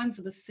time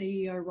for the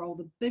CEO role,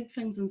 the big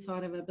things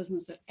inside of our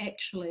business that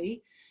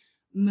actually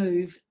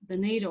move the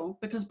needle,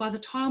 because by the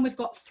time we've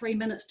got 3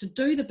 minutes to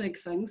do the big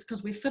things,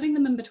 because we're fitting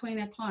them in between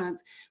our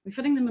clients, we're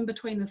fitting them in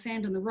between the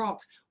sand and the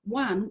rocks.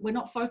 1, we're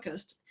not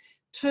focused.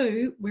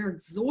 2, we're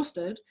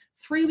exhausted.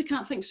 3, we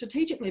can't think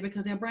strategically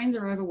because our brains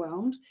are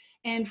overwhelmed.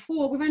 And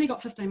 4, we've only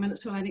got 15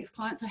 minutes to our next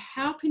client. So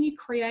how can you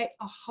create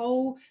a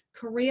whole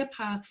career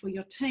path for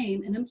your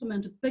team and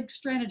implement a big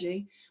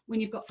strategy when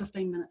you've got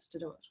 15 minutes to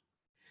do it?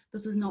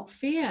 This is not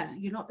fair.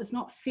 It's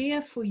not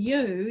fair for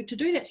you to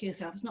do that to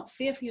yourself. It's not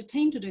fair for your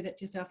team to do that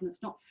to yourself. And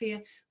it's not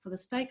fair for the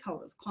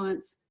stakeholders,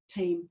 clients,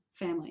 team,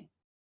 family.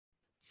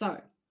 So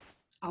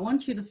I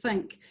want you to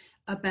think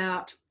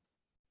about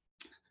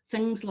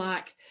things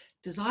like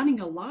designing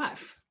your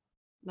life,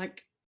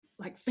 like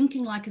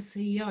thinking like a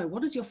CEO.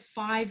 What is your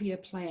 5-year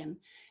plan?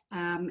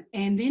 And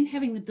then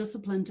having the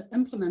discipline to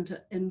implement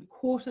it in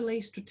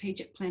quarterly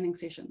strategic planning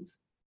sessions.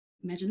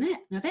 Imagine that.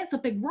 Now that's a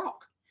big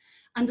rock.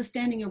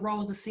 Understanding your role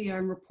as a CEO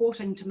and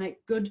reporting to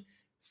make good,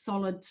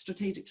 solid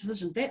strategic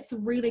decisions. That's a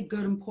really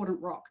good,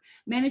 important rock.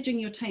 Managing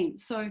your team.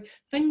 So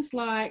things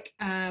like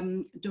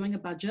doing a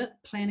budget,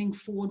 planning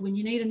forward when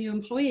you need a new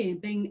employee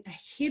and being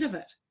ahead of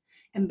it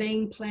and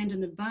being planned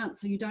in advance,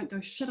 so you don't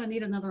go, shit, I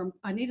need another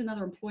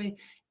employee.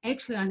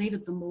 Actually, I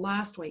needed them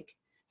last week.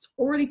 It's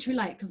already too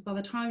late, because by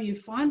the time you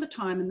find the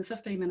time in the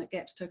 15-minute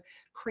gaps to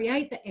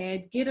create the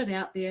ad, get it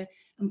out there,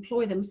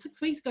 employ them,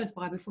 6 weeks goes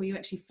by before you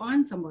actually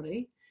find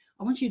somebody.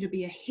 I want you to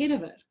be ahead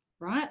of it,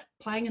 right?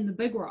 Playing in the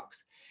big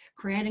rocks,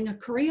 creating a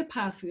career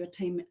path for your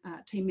team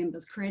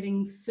members,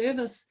 creating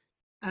service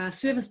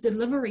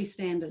delivery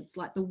standards,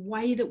 like the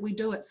way that we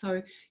do it,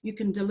 so you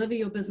can deliver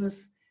your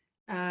business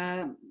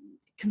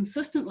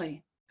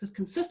consistently, because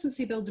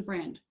consistency builds a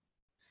brand.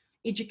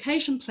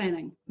 Education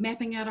planning,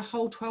 mapping out a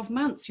whole 12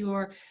 months,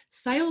 your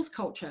sales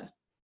culture.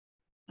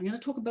 I'm going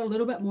to talk a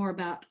little bit more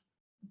about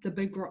the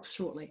big rocks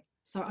shortly.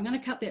 So I'm going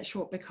to cut that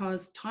short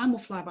because time will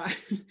fly by.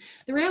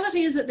 The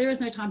reality is that there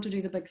is no time to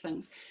do the big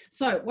things.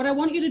 So what I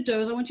want you to do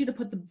is I want you to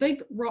put the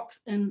big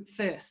rocks in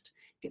first.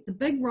 Get the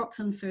big rocks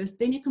in first,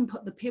 then you can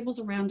put the pebbles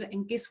around it,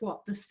 and guess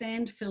what? The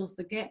sand fills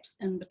the gaps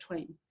in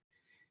between.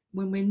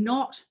 When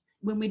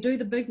we do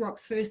the big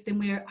rocks first, then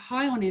we're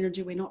high on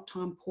energy, we're not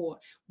time poor.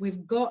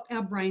 We've got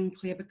our brain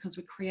clear because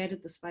we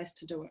created the space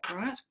to do it,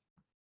 right?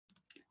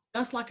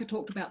 Just like I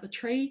talked about the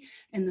tree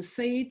and the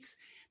seeds,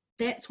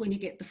 that's when you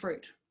get the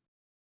fruit.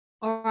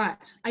 All right,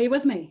 are you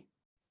with me?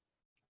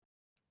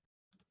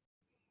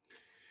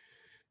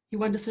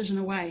 You're one decision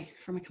away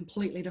from a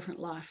completely different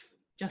life.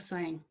 Just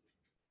saying.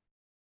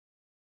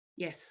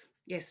 Yes,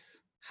 yes.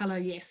 Hello,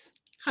 yes.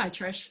 Hi,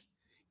 Trish.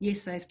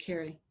 Yes, says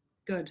Kerry.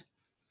 Good.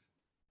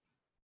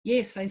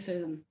 Yes, says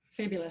Susan.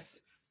 Fabulous.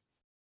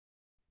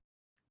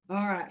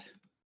 All right.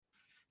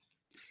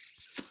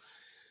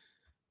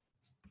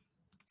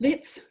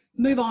 Let's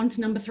move on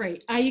to number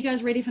 3. Are you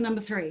guys ready for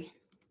number 3?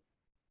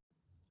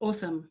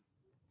 Awesome.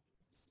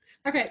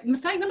 Okay,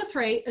 mistake number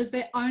 3 is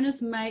that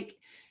owners make,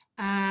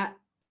 the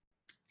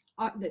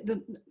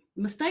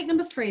mistake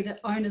number 3 that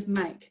owners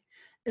make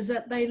is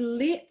that they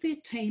let their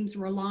teams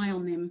rely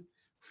on them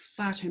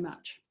far too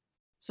much.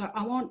 So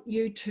I want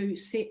you to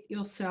set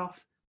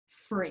yourself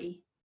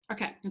free.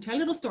 Okay, I'll tell you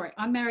a little story.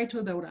 I'm married to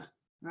a builder,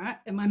 right?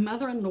 And my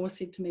mother-in-law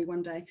said to me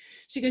one day,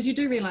 she goes, you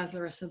do realize,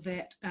 Larissa,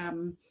 that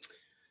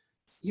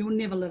you'll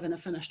never live in a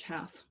finished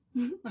house.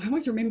 I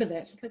always remember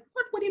that. Like,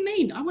 what do you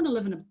mean? I want to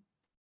live in a,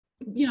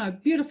 you know,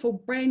 beautiful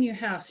brand new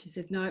house. She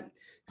said, no,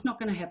 it's not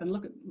going to happen.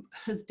 Look,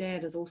 his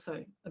dad is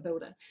also a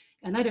builder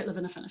and they don't live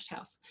in a finished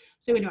house.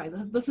 So anyway,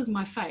 this is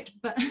my fate.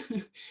 But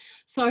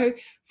so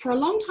for a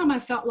long time, I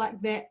felt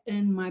like that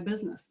in my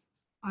business.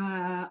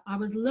 I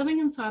was living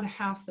inside a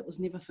house that was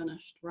never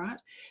finished, right?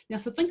 Now,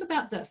 so think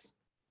about this,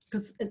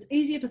 because it's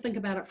easier to think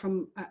about it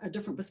from a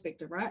different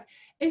perspective, right?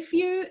 If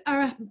you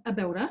are a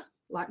builder,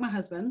 like my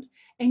husband,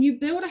 and you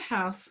build a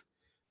house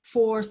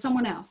for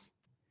someone else,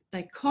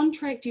 they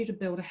contract you to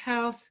build a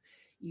house,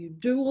 you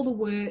do all the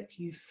work,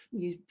 you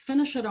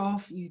finish it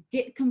off, you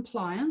get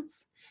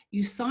compliance,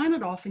 you sign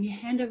it off, and you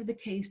hand over the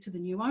keys to the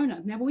new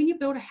owner. Now, when you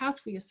build a house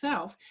for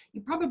yourself,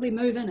 you probably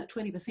move in at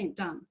 20%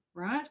 done,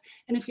 right?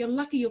 And if you're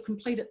lucky, you'll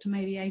complete it to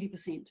maybe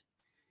 80%,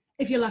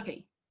 if you're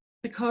lucky,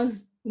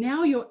 because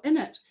now you're in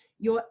it.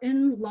 You're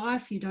in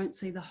life, you don't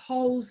see the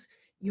holes,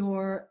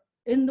 you're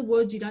in the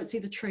woods, you don't see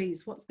the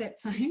trees. What's that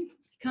saying?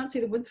 You can't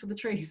see the woods for the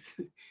trees.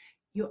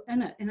 You're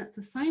in it. And it's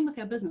the same with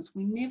our business.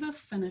 We never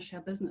finish our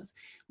business.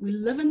 We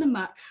live in the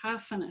muck,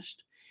 half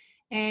finished.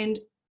 And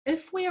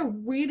if we are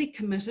really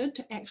committed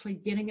to actually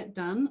getting it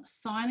done,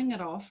 signing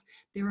it off,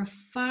 there are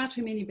far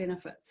too many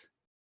benefits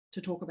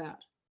to talk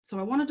about. So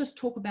I want to just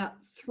talk about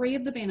 3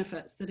 of the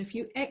benefits that if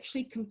you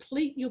actually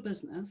complete your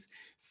business,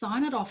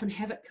 sign it off and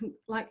have it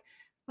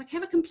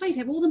have it complete,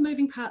 have all the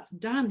moving parts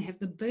done, have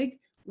the big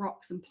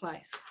rocks in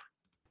place.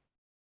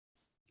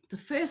 The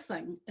first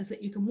thing is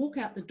that you can walk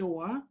out the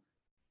door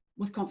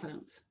with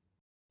confidence.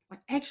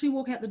 Like actually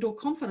walk out the door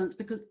confidence,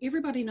 because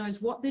everybody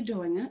knows what they're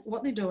doing,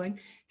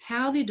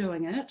 how they're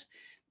doing it.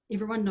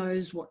 Everyone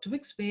knows what to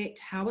expect,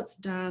 how it's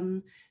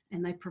done,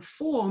 and they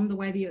perform the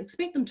way that you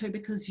expect them to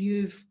because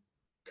you've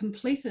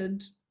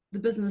completed the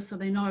business, so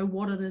they know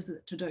what it is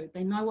to do.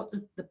 They know what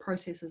the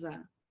processes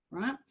are,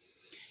 right?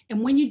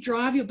 And when you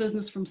drive your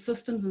business from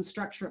systems and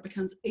structure, it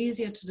becomes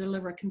easier to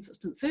deliver a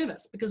consistent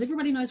service because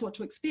everybody knows what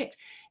to expect.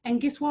 And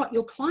guess what?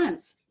 Your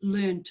clients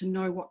learn to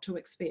know what to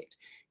expect.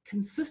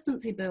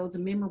 Consistency builds a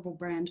memorable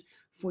brand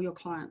for your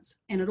clients,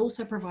 and it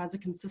also provides a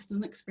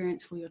consistent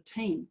experience for your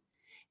team.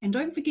 And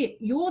don't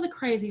forget, you're the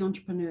crazy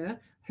entrepreneur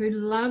who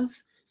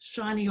loves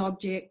shiny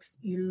objects,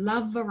 you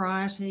love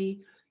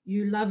variety,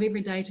 you love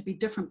every day to be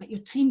different, but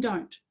your team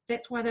don't.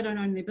 That's why they don't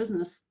own their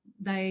business.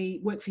 They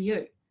work for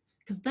you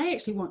because they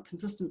actually want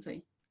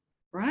consistency,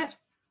 right?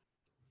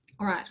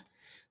 All right.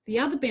 The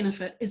other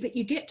benefit is that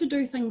you get to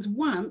do things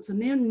once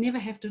and then never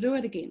have to do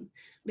it again.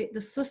 Let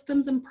the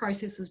systems and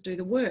processes do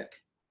the work.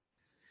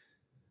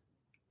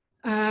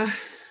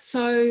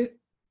 So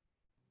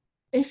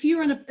if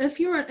you're in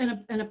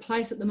a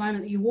place at the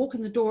moment that you walk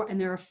in the door and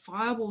there are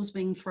fireballs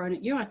being thrown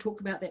at you, I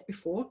talked about that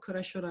before. Could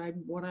I, should I,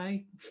 what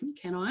I,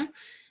 can I?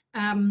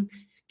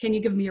 Can you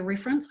give me a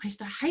reference? I used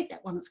to hate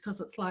that one. It's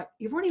because it's like,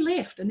 you've already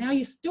left and now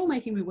you're still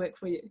making me work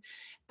for you.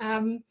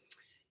 As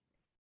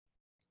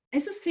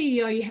a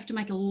CEO, you have to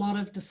make a lot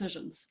of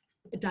decisions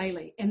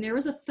daily. And there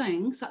is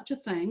such a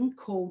thing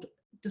called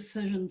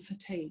decision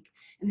fatigue.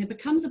 And there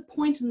becomes a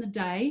point in the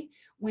day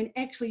when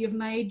actually you've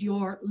made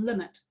your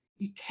limit.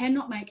 You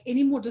cannot make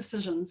any more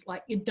decisions,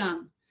 like you're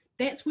done.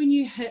 That's when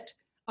you hit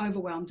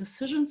overwhelm.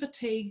 Decision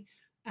fatigue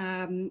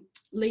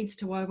leads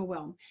to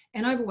overwhelm,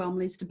 and overwhelm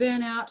leads to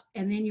burnout,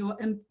 and then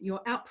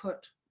your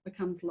output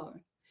becomes low.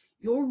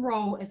 Your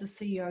role as a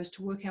CEO is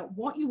to work out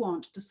what you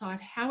want, decide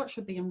how it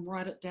should be, and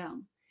write it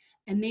down,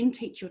 and then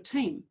teach your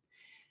team.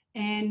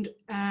 And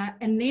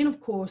then, of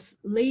course,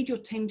 lead your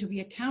team to be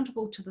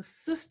accountable to the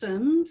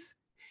systems,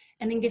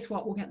 and then guess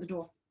what? Walk out the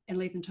door and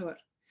lead them to it.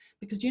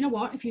 because you know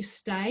what? If you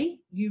stay,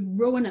 you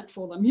ruin it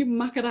for them. You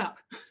muck it up.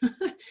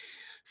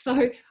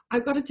 So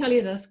I've got to tell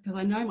you this because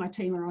I know my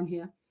team are on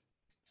here.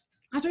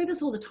 I do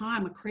this all the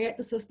time. I create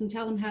the system,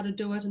 tell them how to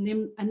do it, and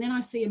then I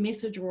see a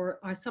message or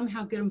I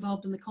somehow get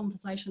involved in the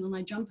conversation and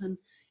I jump in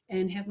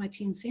and have my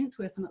 10 cents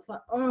worth, and it's like,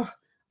 oh,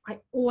 I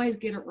always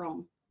get it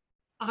wrong.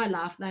 I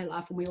laugh, they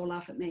laugh, and we all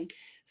laugh at me.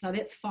 So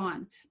that's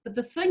fine. But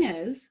the thing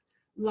is,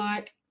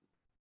 like,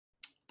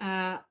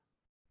 I'm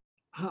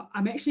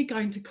actually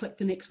going to click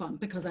the next one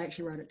because I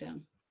actually wrote it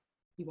down.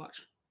 You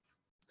watch.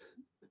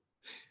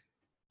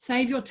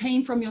 Save your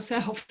team from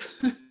yourself.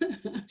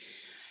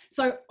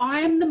 So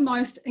I am the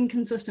most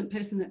inconsistent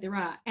person that there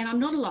are. And I'm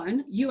not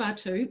alone. You are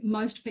too.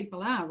 Most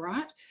people are,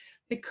 right?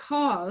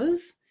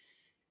 Because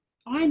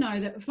I know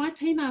that if my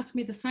team asks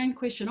me the same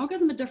question, I'll give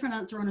them a different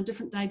answer on a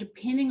different day,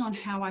 depending on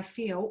how I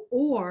feel,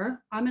 or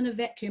I'm in a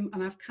vacuum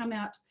and I've come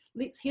out.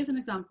 Here's an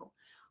example.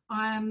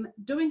 I'm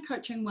doing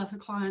coaching with a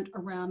client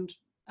around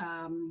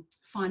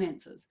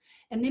finances.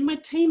 And then my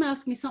team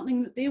asks me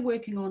something that they're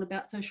working on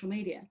about social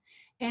media.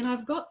 And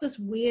I've got this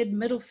weird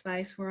middle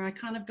space where I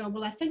kind of go,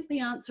 well, I think the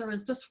answer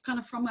is just kind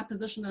of from my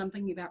position that I'm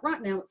thinking about right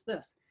now, it's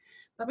this.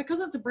 But because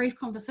it's a brief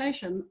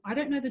conversation, I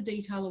don't know the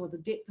detail or the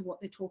depth of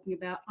what they're talking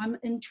about. I'm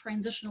in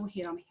transitional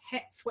here. I'm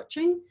hat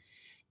switching,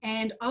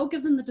 and I'll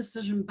give them the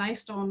decision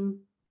based on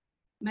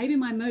maybe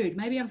my mood.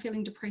 Maybe I'm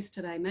feeling depressed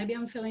today. Maybe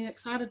I'm feeling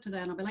excited today.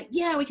 And I'll be like,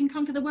 yeah, we can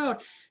conquer the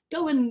world.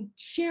 Go and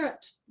share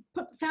it.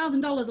 Put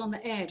 $1,000 on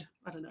the ad.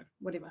 I don't know,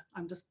 whatever.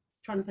 I'm just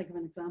trying to think of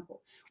an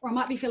example. Or I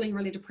might be feeling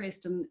really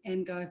depressed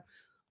and go,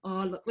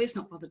 oh, look, let's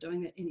not bother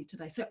doing that any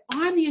today. So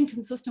I'm the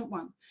inconsistent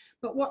one.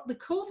 But what the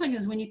cool thing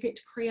is when you get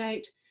to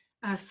create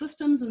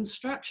systems and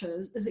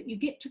structures is that you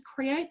get to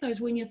create those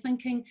when you're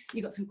thinking,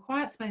 you've got some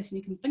quiet space and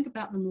you can think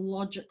about them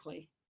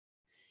logically.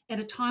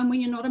 At a time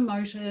when you're not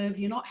emotive,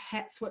 you're not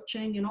hat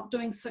switching, you're not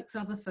doing 6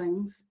 other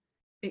things.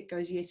 It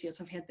goes, yes,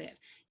 I've had that.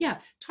 Yeah,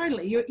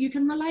 totally. You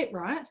can relate,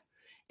 right?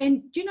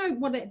 And do you know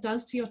what that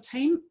does to your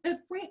team? It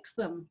wrecks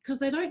them because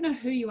they don't know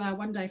who you are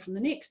one day from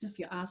the next, if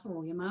you're Arthur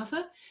or you're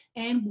Martha,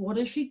 and what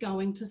is she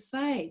going to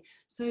say?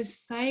 So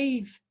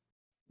save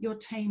your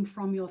team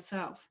from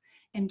yourself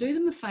and do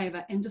them a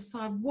favor and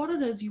decide what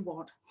it is you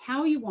want,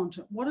 how you want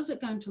it, what is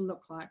it going to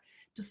look like.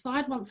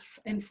 Decide once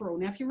and for all.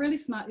 Now, if you're really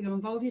smart, you're going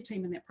to involve your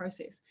team in that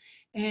process.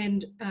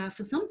 And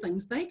for some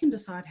things, they can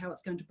decide how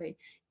it's going to be.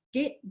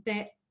 Get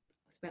that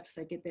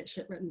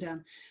shit written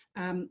down.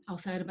 I'll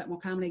say it a bit more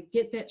calmly.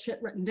 Get that shit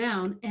written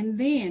down and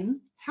then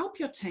help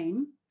your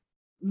team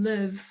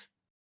live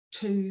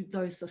to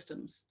those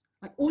systems.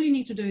 Like all you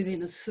need to do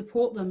then is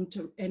support them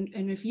to, and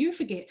if you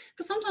forget,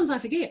 because sometimes I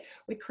forget,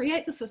 we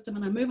create the system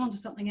and I move on to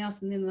something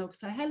else and then they'll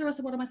say, hey,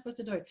 Larissa, what am I supposed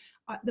to do?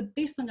 The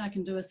best thing I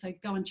can do is say,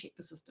 go and check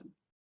the system.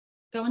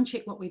 Go and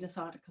check what we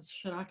decided because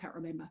shit, I can't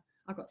remember.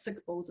 I've got 6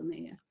 balls in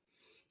the air.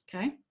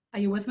 Okay, are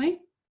you with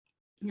me?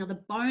 Now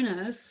the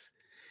bonus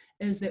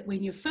is that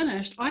when you're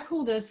finished, I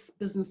call this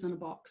business in a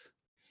box.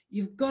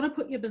 You've got to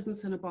put your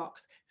business in a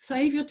box.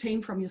 Save your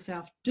team from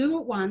yourself. Do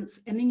it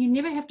once and then you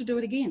never have to do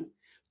it again.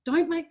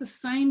 Don't make the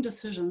same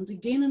decisions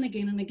again and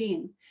again and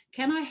again.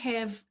 Can I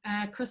have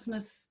a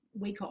Christmas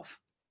week off?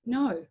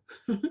 No.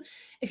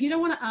 If you don't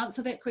want to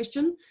answer that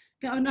question,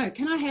 go, no,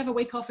 can I have a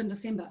week off in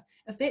December?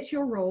 If that's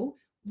your rule,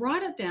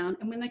 write it down.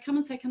 And when they come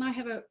and say, can I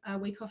have a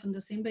week off in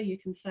December? You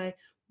can say,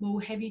 well,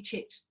 have you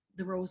checked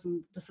the rules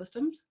and the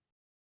systems?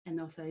 And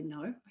they'll say,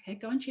 no. Okay,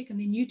 go and check. And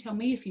then you tell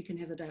me if you can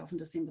have a day off in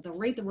December. They'll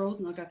read the rules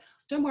and they'll go,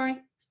 don't worry.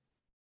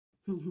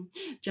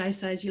 Jay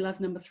says you love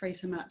number 3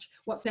 so much.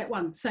 What's that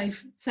one?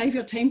 Save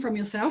your team from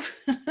yourself.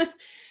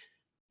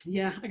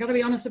 Yeah, I got to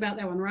be honest about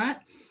that one, right?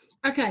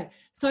 Okay,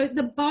 so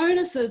the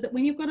bonus is that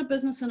when you've got a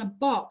business in a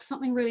box,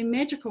 something really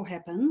magical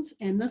happens.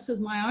 And this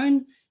is my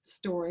own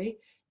story,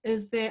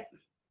 is that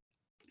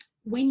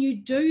when you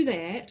do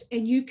that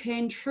and you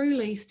can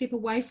truly step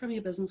away from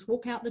your business,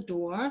 walk out the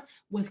door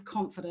with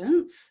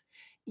confidence,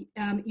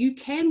 you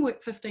can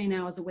work 15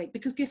 hours a week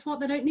because guess what?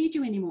 They don't need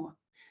you anymore.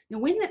 Now,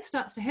 when that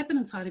starts to happen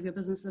inside of your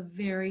business, a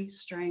very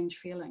strange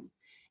feeling.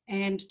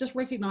 And just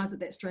recognize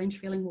that strange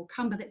feeling will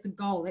come, but that's a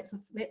goal.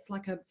 That's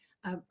like a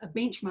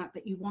benchmark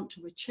that you want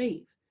to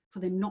achieve for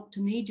them not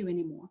to need you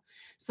anymore.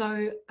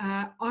 So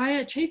I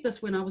achieved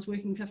this when I was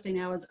working 15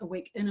 hours a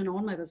week in and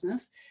on my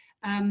business.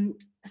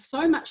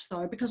 So much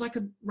so because I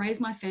could raise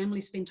my family,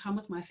 spend time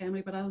with my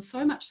family, but I was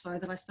so much so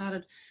that I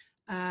started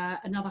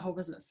another whole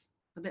business.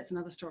 But that's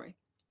another story.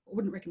 I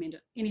wouldn't recommend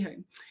it.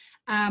 Anywho,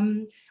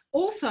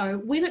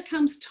 also, when it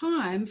comes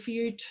time for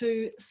you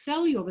to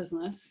sell your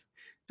business,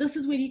 this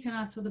is where you can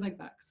ask for the big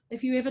bucks.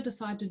 If you ever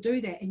decide to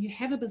do that and you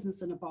have a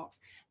business in a box,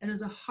 it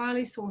is a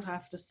highly sought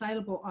after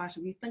saleable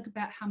item. You think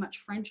about how much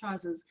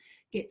franchises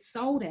get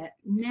sold at.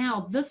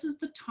 Now, this is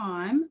the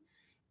time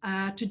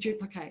to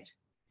duplicate.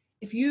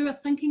 If you are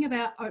thinking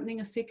about opening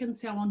a second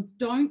salon,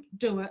 don't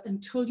do it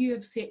until you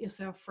have set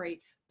yourself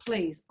free.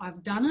 Please,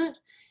 I've done it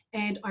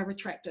and I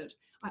retracted.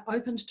 I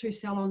opened 2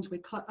 salons,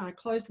 I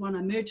closed one,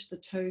 I merged the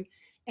 2,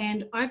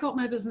 and I got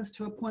my business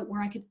to a point where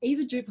I could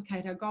either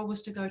duplicate. Our goal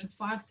was to go to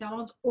 5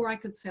 salons or I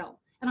could sell.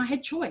 And I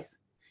had choice.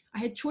 I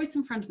had choice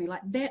in front of me.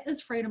 Like, that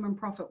is freedom and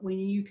profit, when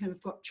you can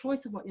have got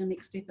choice of what your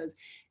next step is,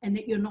 and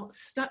that you're not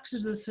stuck to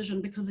the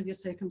decision because of your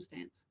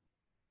circumstance.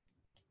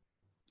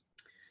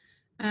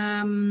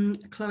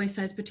 Chloe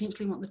says,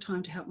 potentially want the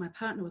time to help my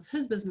partner with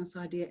his business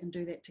idea and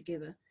do that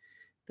together.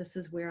 This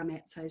is where I'm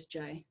at, says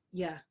Jay.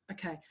 Yeah,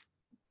 okay.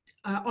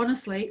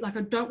 Honestly, like,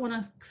 I don't want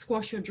to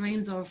squash your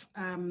dreams of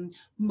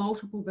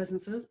multiple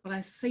businesses, but I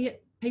see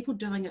it, people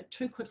doing it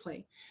too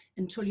quickly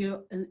until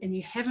and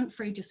you haven't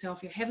freed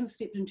yourself, you haven't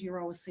stepped into your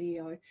role as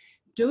CEO.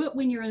 Do it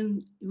when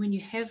you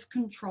have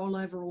control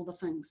over all the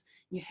things,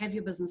 you have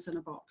your business in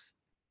a box.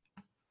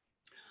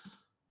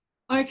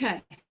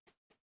 Okay.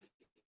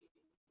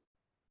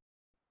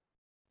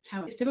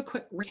 Let's do a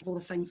quick recap of all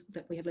the things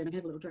that we have learned and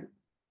have a little drink.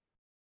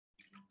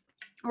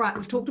 All right,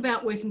 we've talked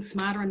about working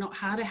smarter and not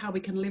harder, how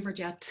we can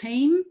leverage our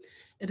team.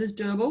 It is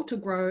doable to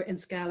grow and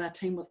scale our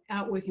team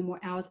without working more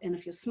hours. And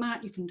if you're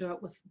smart, you can do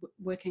it with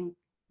working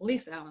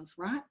less hours,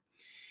 right?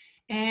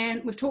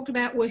 And we've talked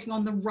about working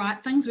on the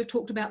right things. We've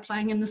talked about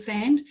playing in the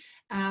sand,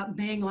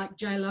 being like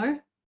J-Lo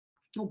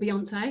or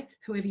Beyonce,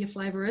 whoever your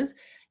flavor is,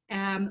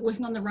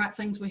 working on the right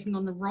things, working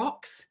on the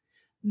rocks,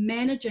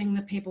 managing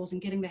the pebbles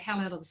and getting the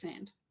hell out of the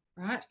sand,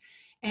 right?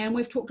 And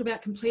we've talked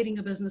about completing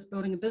a business,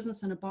 building a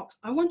business in a box.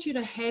 I want you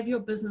to have your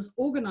business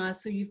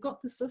organized so you've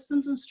got the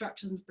systems and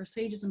structures and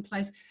procedures in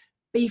place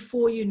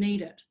before you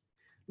need it.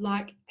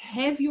 Like,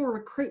 have your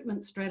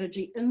recruitment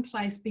strategy in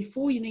place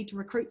before you need to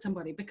recruit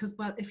somebody, because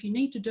if you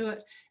need to do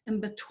it in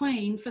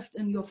between,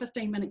 in your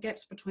 15-minute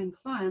gaps between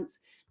clients,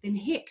 then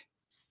heck,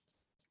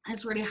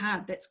 that's really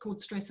hard. That's called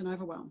stress and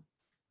overwhelm.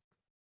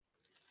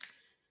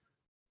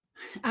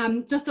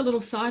 Just a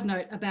little side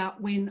note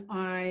about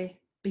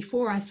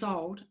before I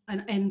sold,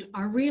 and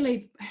I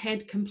really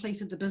had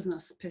completed the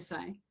business per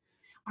se,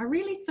 I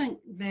really think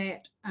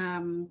that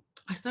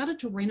I started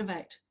to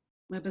renovate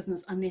my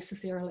business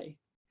unnecessarily,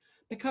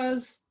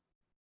 because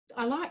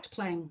I liked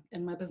playing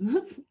in my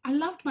business. I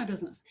loved my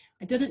business.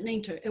 I didn't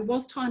need to. It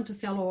was time to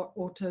sell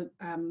or to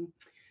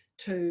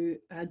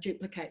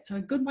duplicate. So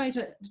a good way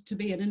to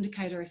be an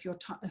indicator if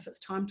it's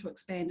time to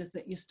expand is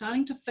that you're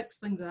starting to fix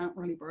things that aren't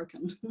really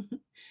broken.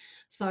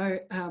 So,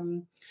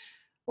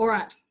 all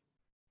right.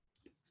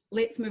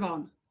 Let's move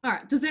on. All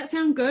right, does that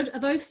sound good? Are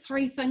those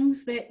three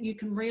things that you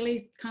can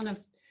really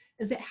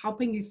is that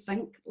helping you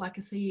think like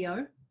a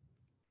CEO?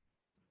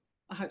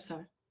 I hope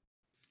so.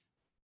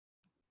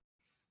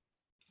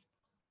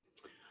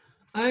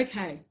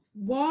 Okay,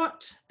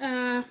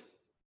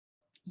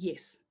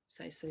 yes,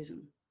 says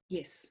Susan.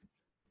 Yes,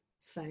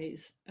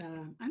 says,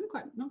 I'm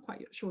not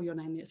quite sure your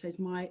name there. It says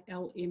my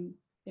LM,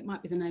 that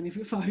might be the name of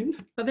your phone,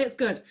 but that's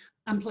good.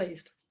 I'm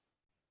pleased.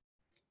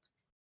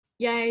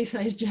 Yay,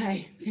 says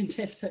Jay.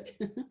 Fantastic.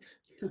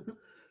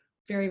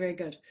 Very, very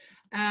good.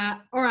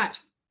 All right.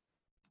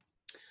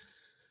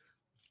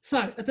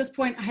 So at this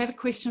point, I have a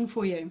question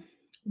for you.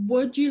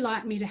 Would you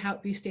like me to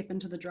help you step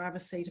into the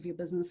driver's seat of your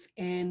business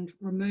and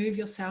remove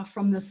yourself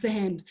from the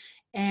sand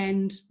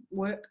and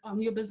work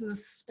on your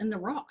business in the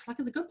rocks? Like,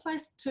 it's a good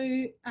place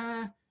to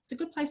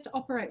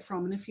operate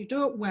from. And if you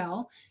do it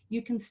well,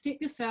 you can step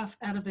yourself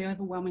out of the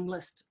overwhelming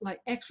list. Like,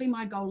 actually,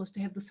 my goal is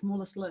to have the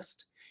smallest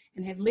list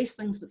and have less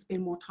things but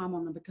spend more time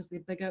on them, because they're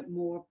bigger,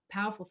 more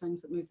powerful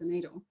things that move the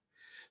needle.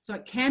 So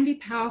it can be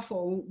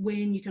powerful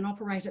when you can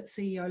operate at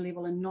CEO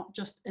level and not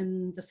just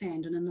in the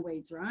sand and in the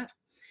weeds, right?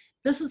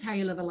 This is how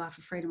you live a life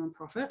of freedom and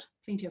profit.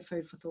 Plenty of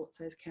food for thought,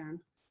 says Karen.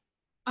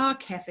 Oh,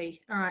 Kathy.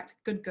 All right,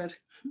 good.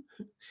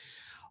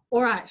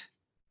 All right.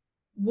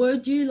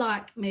 Would you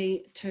like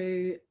me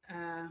to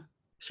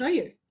show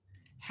you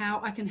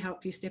how I can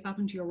help you step up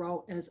into your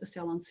role as a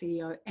salon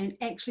CEO and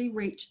actually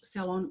reach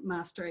salon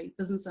mastery,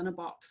 business in a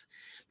box?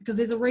 Because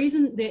there's a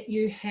reason that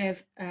you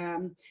have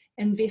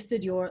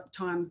invested your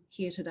time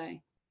here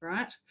today,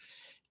 right?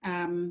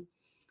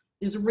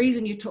 There's a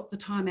reason you took the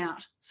time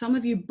out. Some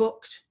of you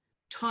booked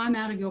time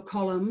out of your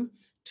column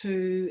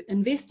to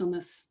invest in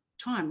this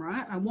time,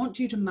 right? I want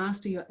you to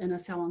master your inner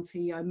salon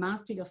CEO,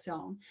 master your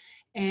salon,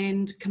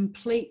 and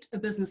complete a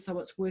business so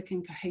it's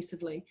working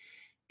cohesively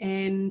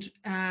and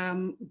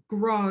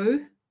grow.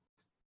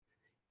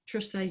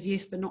 Trish says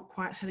yes, but not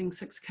quite hitting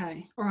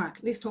 6K. All right,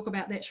 let's talk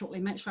about that shortly.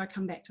 Make sure I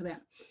come back to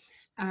that.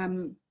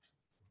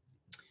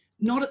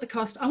 Not at the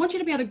cost. I want you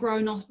to be able to grow,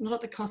 not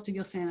at the cost of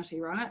your sanity,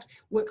 right?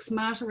 Work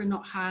smarter and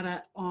not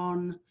harder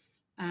on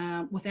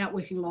without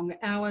working longer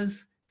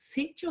hours.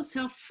 Set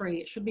yourself free.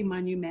 It should be my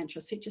new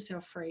mantra, set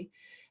yourself free.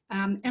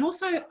 And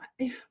also,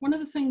 one of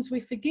the things we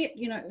forget,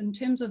 in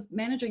terms of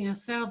managing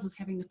ourselves, is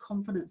having the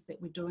confidence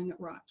that we're doing it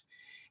right.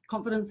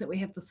 Confidence that we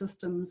have the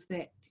systems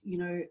that,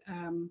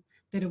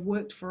 that have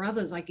worked for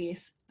others, I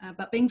guess,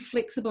 but being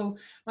flexible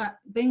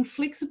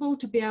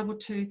to be able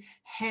to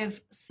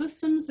have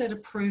systems that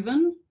are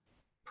proven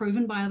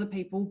by other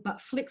people,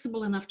 but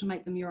flexible enough to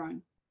make them your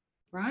own,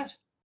 right?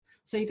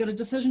 So you've got a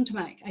decision to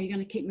make. Are you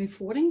going to keep move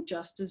forwarding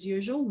just as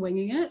usual,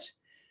 winging it?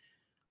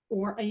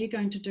 Or are you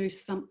going to do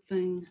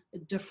something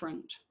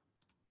different?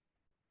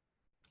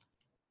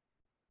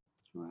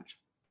 Right.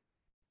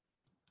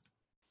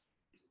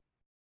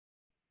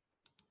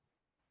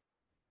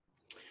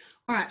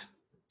 All right.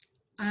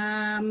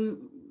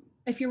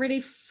 If you're ready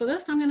for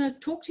this, I'm going to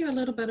talk to you a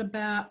little bit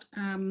about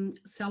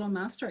Salon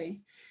Mastery.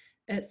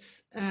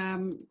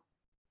 Salon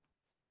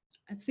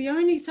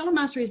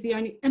Mastery is the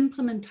only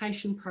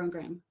implementation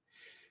program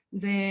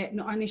that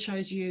not only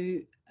shows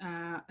you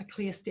a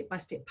clear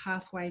step-by-step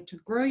pathway to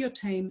grow your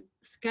team,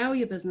 scale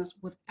your business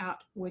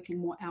without working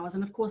more hours,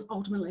 and of course,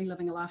 ultimately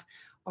living a life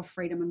of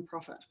freedom and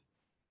profit.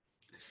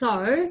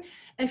 So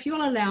if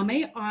you'll allow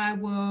me, I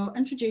will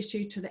introduce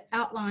you to the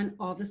outline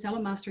of the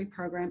Salon Mastery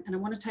program, and I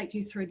want to take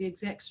you through the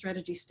exact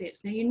strategy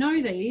steps. Now, you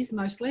know these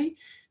mostly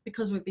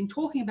because we've been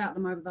talking about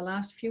them over the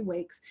last few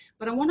weeks,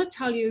 but I want to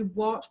tell you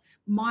what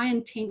my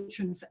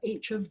intention for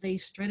each of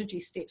these strategy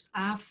steps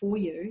are for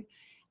you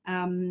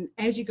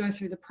as you go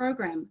through the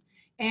program.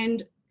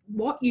 And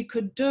what you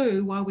could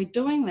do while we're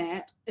doing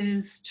that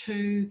is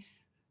to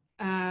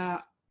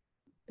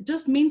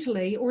just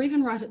mentally, or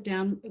even write it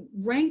down,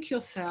 rank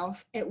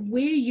yourself at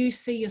where you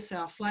see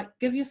yourself. Like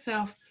give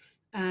yourself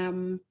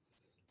a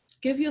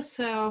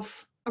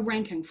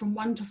ranking from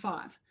 1 to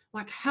 5.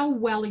 Like, how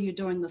well are you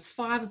doing this?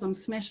 5 is I'm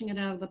smashing it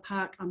out of the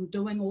park. I'm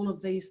doing all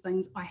of these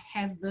things. I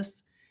have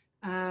this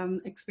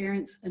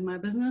experience in my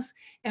business.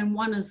 And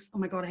 1 is, oh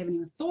my God, I haven't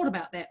even thought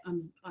about that.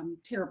 I'm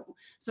terrible.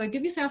 So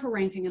give yourself a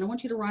ranking, and I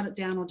want you to write it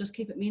down or just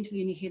keep it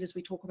mentally in your head as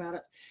we talk about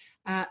it.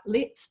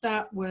 Let's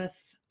start with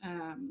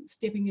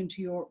stepping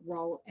into your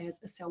role as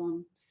a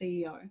salon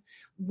CEO.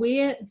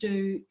 Where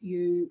do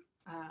you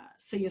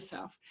see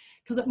yourself?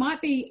 Because it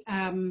might be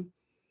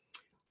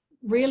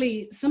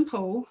really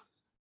simple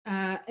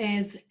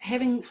as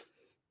having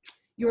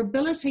your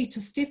ability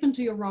to step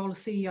into your role as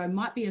CEO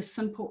might be as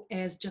simple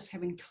as just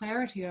having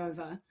clarity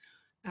over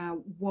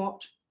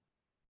what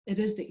it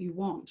is that you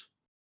want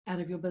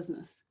out of your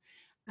business.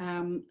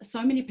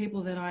 So many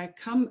people that I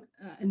come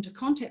into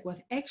contact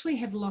with actually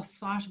have lost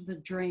sight of the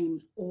dream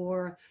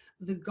or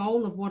the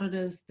goal of what it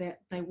is that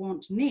they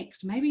want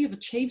next. Maybe you've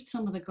achieved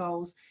some of the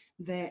goals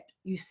that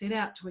you set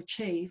out to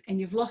achieve, and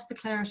you've lost the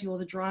clarity or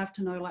the drive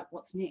to know like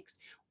what's next,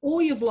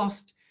 or you've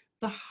lost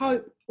the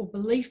hope or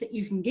belief that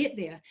you can get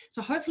there.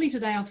 So hopefully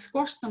today I've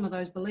squashed some of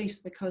those beliefs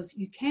because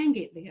you can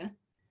get there.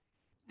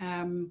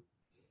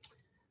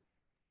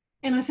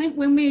 And I think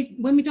when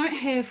we don't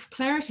have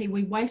clarity,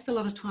 we waste a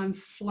lot of time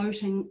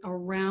floating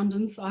around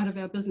inside of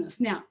our business.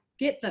 Now,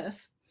 get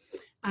this.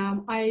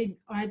 I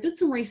did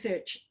some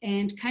research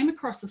and came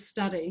across a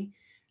study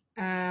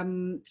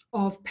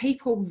of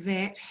people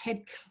that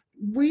had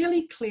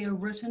really clear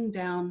written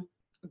down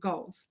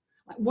goals,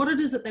 like what it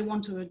is that they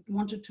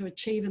wanted to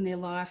achieve in their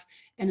life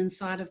and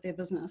inside of their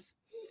business.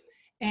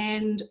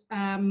 And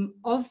I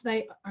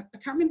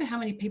can't remember how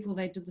many people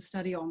they did the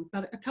study on,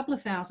 but a couple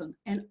of thousand.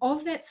 And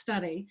of that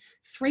study,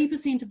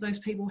 3% of those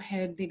people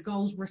had their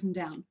goals written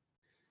down,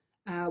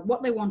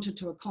 what they wanted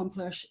to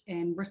accomplish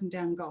and written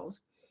down goals.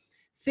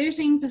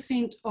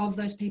 13% of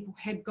those people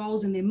had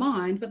goals in their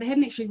mind, but they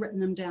hadn't actually written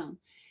them down,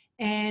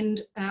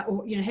 and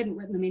or hadn't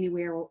written them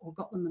anywhere or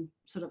got them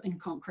sort of in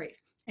concrete.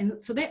 And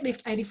so that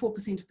left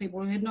 84% of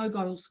people who had no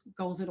goals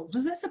at all.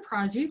 Does that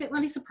surprise you? That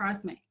really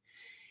surprised me.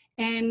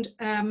 And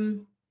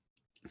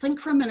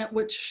think for a minute,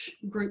 which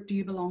group do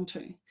you belong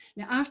to?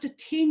 Now, after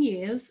 10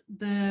 years,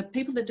 the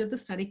people that did the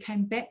study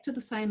came back to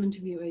the same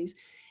interviewees,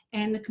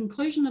 and the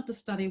conclusion of the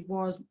study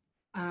was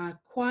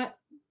quite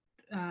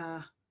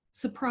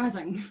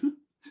surprising,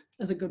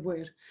 is a good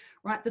word,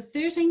 right? The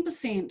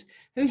 13%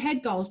 who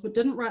had goals but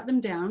didn't write them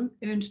down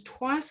earned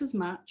twice as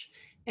much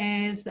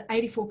as the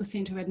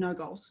 84% who had no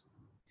goals.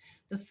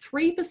 The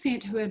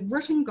 3% who had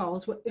written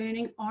goals were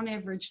earning on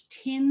average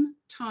 10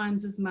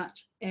 times as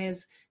much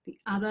as the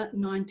other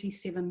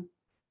 97%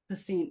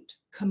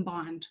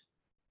 combined.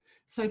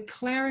 So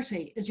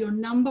clarity is your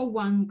number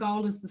one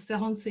goal as the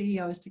salon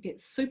CEO, is to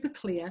get super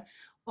clear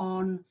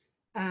on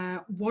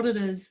what it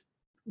is,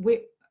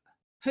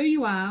 who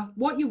you are,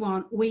 what you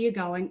want, where you're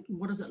going,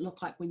 what does it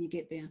look like when you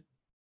get there,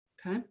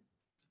 okay?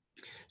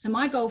 So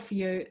my goal for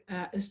you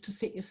is to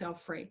set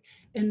yourself free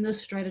in this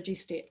strategy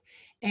step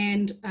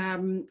and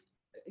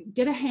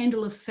get a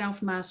handle of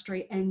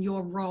self-mastery and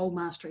your role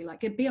mastery,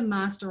 like be a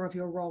master of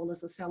your role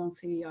as a salon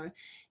CEO.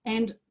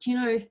 And,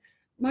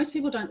 most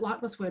people don't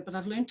like this word, but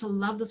I've learned to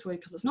love this word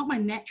because it's not my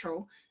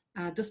natural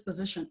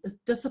disposition. Is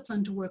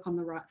discipline to work on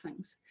the right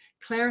things,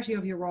 clarity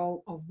of your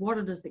role, of what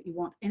it is that you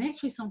want, and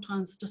actually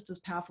sometimes just as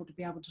powerful to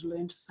be able to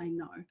learn to say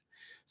no.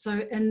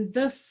 So in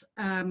this,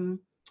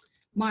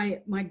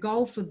 my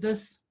goal for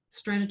this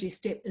strategy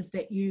step is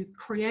that you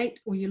create,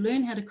 or you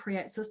learn how to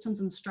create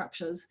systems and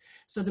structures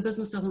so the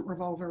business doesn't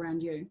revolve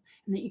around you,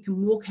 and that you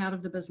can walk out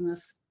of the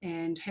business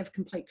and have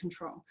complete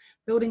control.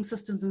 Building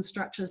systems and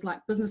structures like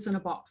business in a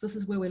box. This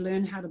is where we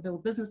learn how to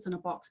build business in a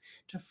box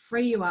to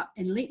free you up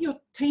and let your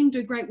team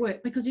do great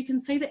work, because you can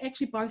see that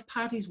actually both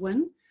parties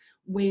win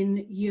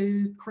when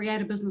you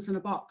create a business in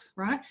a box,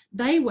 right?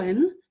 They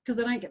win because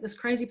they don't get this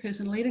crazy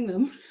person leading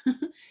them.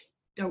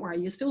 Don't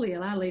worry, you're still there,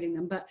 they're leading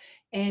them,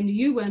 and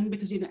you win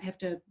because you don't have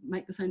to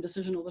make the same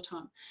decision all the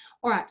time.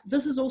 All right,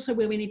 this is also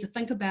where we need to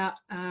think about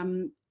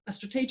a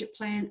strategic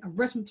plan, a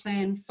written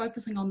plan,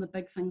 focusing on the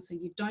big things so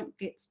you don't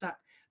get stuck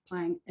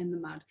playing in the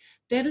mud.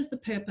 That is the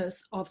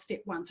purpose of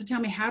step 1. So tell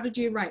me, how did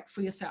you rate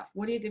for yourself?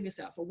 What do you give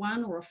yourself, a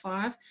 1 or a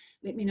 5?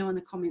 Let me know in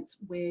the comments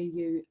where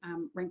you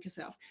rank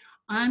yourself.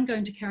 I'm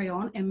going to carry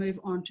on and move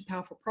on to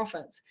powerful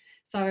profits.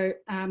 So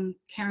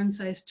Karen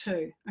says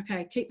 2.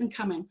 Okay, keep them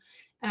coming.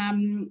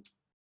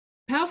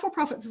 Powerful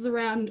profits is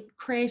around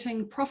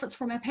creating profits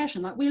from our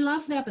passion. Like, we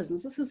love our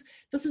business.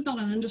 This is not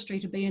an industry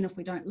to be in if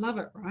we don't love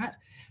it, right?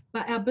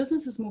 But our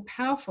business is more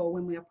powerful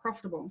when we are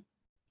profitable.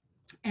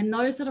 And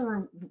those that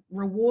are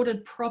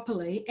rewarded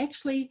properly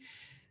actually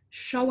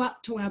show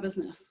up to our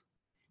business.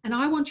 And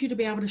I want you to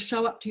be able to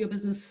show up to your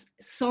business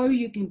so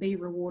you can be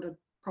rewarded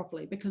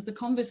properly, because the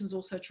converse is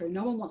also true.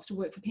 No one wants to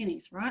work for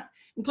pennies, right?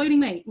 Including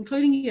me,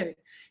 including you.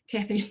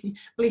 Kathy,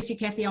 bless you,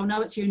 Kathy. I'll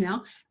know it's you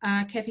now.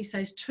 Kathy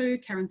says 2,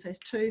 Karen says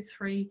 2,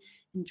 3,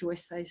 and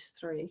Joyce says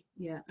 3.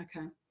 Yeah,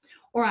 okay.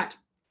 All right,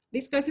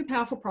 let's go through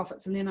powerful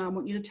profits, and then I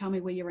want you to tell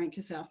me where you rank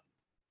yourself.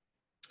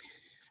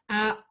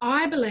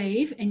 I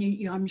believe, and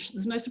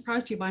there's no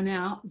surprise to you by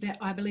now, that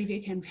I believe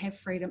you can have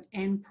freedom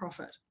and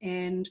profit.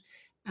 And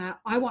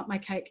I want my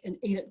cake and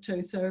eat it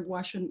too, so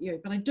why shouldn't you?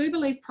 But I do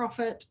believe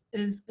profit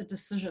is a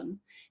decision.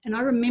 And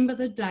I remember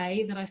the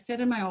day that I sat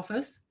in my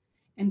office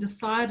and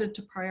decided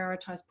to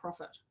prioritize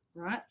profit,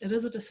 right? It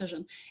is a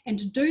decision. And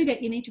to do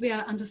that, you need to be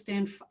able to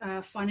understand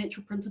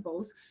financial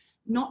principles,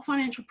 not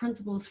financial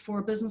principles for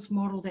a business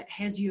model that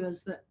has you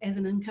as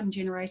an income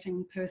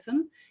generating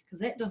person, because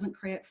that doesn't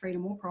create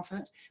freedom or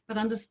profit, but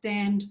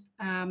understand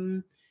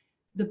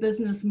the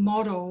business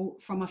model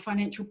from a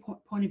financial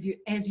point of view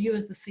as you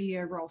as the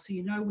CEO role. So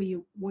you know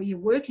where you're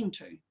working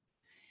to,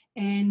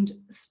 and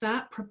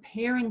start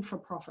preparing for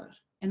profit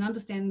and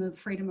understand the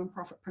freedom and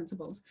profit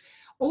principles.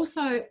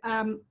 Also,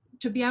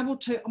 to be able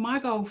to, my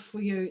goal for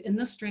you in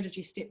this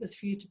strategy step is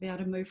for you to be able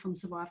to move from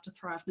survive to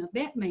thrive. Now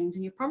that means,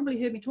 and you've probably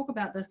heard me talk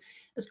about this,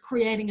 is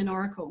creating an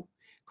oracle,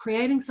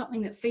 creating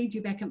something that feeds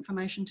you back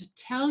information to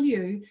tell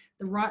you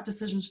the right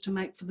decisions to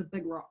make for the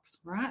big rocks,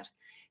 right?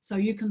 So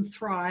you can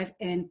thrive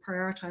and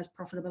prioritize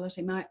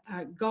profitability. My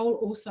goal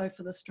also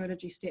for the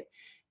strategy step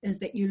is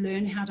that you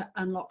learn how to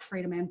unlock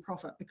freedom and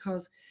profit,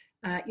 because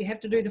you have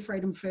to do the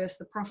freedom first,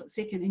 the profit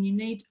second.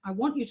 And I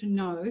want you to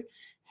know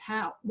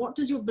what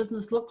does your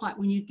business look like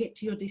when you get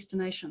to your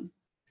destination,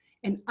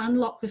 and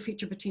unlock the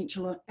future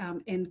potential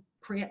and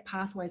create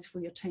pathways for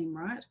your team,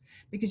 right?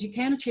 Because you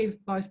can achieve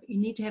both, but you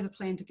need to have a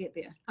plan to get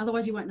there.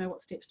 Otherwise you won't know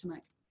what steps to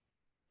make.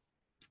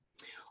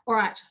 All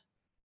right.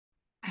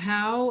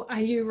 How are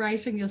you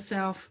rating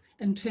yourself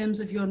in terms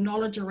of your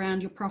knowledge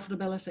around your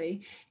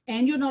profitability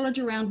and your knowledge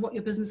around what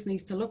your business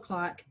needs to look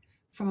like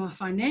from a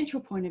financial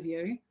point of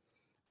view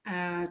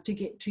to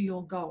get to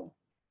your goal?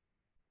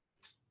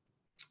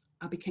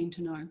 I'll be keen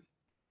to know.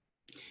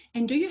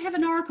 And do you have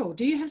an oracle?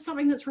 Do you have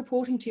something that's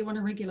reporting to you on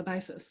a regular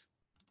basis?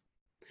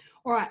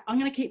 All right, I'm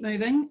going to keep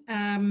moving.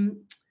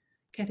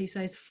 Kathy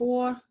says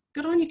 4.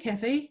 Good on you,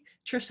 Kathy.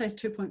 Trish says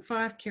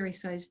 2.5. Kerry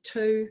says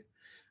 2.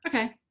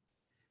 Okay.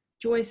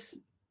 Joyce,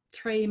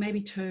 3,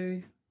 maybe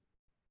 2.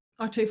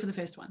 Oh, 2 for the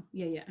first one.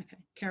 Yeah, okay.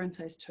 Karen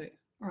says 2.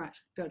 All right,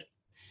 good.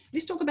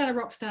 Let's talk about a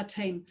rockstar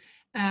team,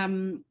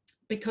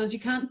 because you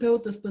can't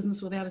build this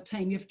business without a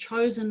team. You've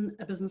chosen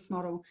a business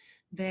model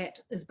that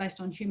is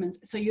based on humans.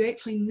 So you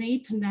actually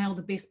need to nail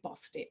the best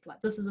boss step.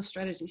 Like, this is a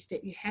strategy step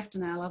you have to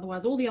nail,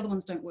 otherwise all the other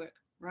ones don't work,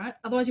 right?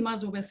 Otherwise you might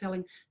as well be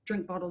selling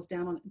drink bottles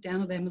down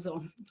at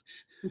Amazon.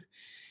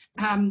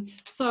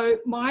 So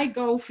my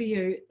goal for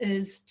you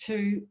is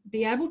to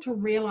be able to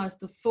realize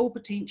the full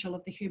potential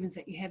of the humans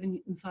that you have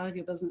inside of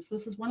your business.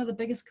 This is one of the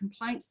biggest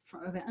complaints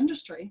of our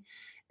industry,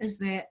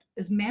 is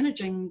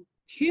managing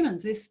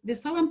humans. They're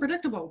so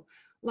unpredictable.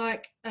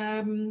 Like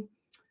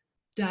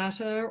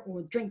data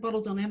or drink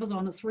bottles on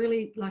Amazon, it's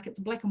really like it's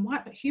black and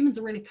white, but humans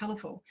are really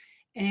colorful,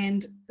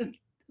 and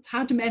it's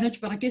hard to manage,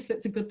 but I guess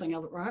that's a good thing,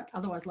 right?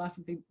 Otherwise life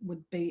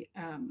would be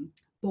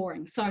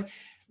boring. So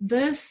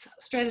this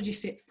strategy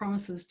step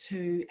promises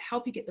to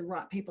help you get the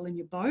right people in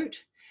your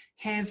boat,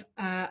 have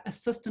a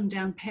system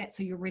down pat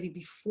so you're ready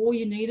before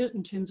you need it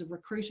in terms of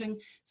recruiting,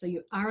 so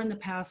you are in the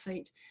power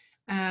seat,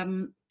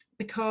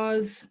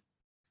 because,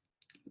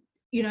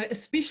 you know,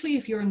 especially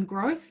if you're in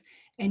growth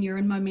and you're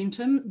in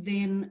momentum,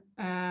 then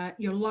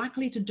you're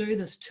likely to do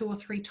this 2 or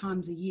 3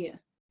 times a year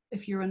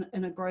if you're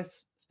in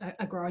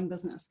a growing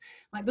business.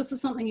 Like, this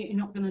is something that you're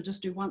not going to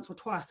just do once or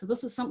twice. So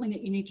this is something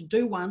that you need to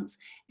do once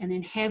and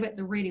then have at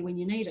the ready when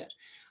you need it.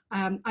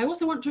 I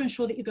also want to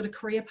ensure that you've got a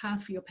career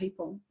path for your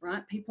people,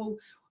 right?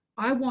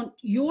 I want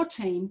your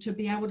team to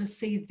be able to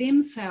see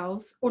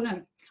themselves,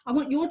 I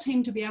want your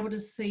team to be able to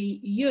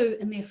see you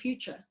in their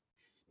future.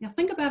 Now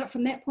think about it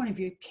from that point of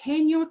view.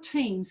 Can your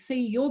team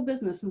see your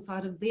business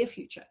inside of their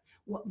future,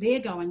 what they're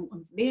going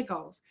on, their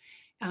goals?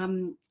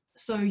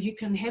 So you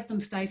can have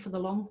them stay for the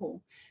long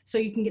haul, so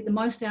you can get the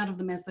most out of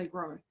them as they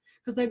grow,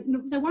 because they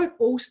won't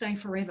all stay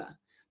forever,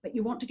 but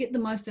you want to get the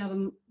most out of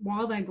them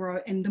while they grow,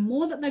 and the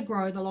more that they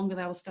grow, the longer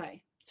they will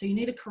stay. So you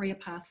need a career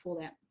path for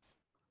that.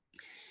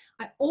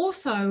 I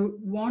also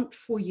want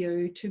for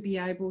you to be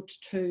able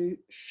to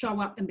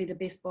show up and be the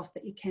best boss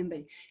that you can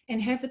be,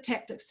 and have the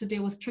tactics to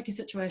deal with tricky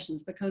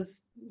situations,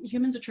 because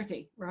humans are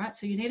tricky, right?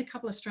 So you need a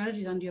couple of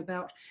strategies under your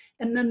belt.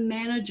 In the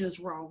manager's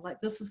role,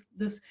 like this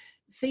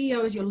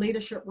CEO is your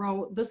leadership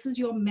role. This is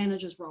your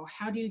manager's role.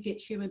 How do you get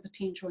human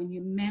potential and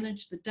you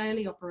manage the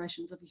daily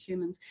operations of the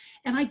humans?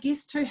 And I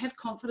guess to have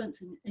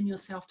confidence in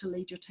yourself to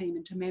lead your team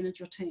and to manage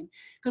your team,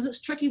 because it's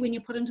tricky when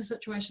you're put into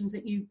situations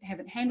that you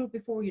haven't handled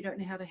before, you don't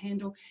know how to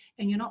handle,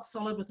 and you're not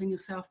solid within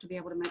yourself to be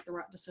able to make the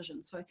right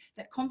decision. So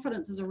that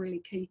confidence is a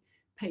really key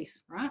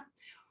piece, right?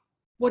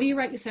 What do you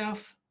rate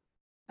yourself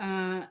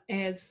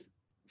as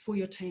for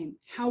your team?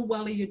 How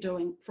well are you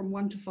doing from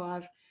 1 to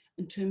 5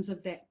 in terms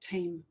of that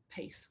team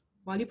piece?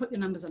 While you put your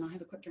numbers in, I'll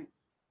have a quick drink.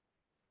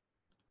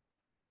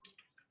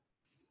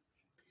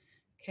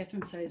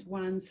 Catherine says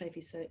 1,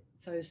 Safi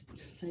says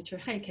say true.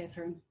 Hey,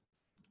 Catherine.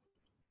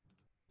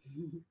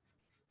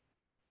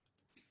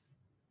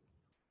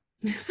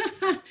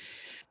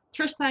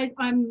 Trish says,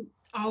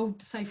 I'll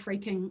say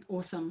freaking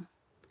awesome.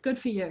 Good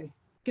for you.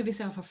 Give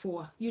yourself a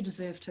 4. You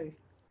deserve to.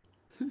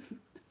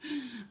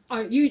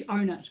 Oh, you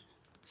own it.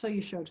 So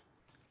you should.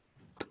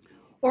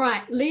 All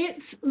right,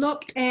 let's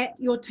look at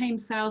your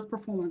team's sales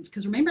performance,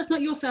 because remember, it's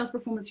not your sales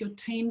performance, your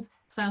team's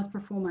sales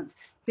performance,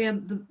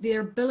 their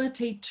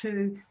ability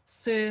to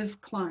serve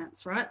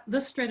clients, right?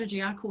 This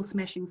strategy I call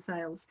smashing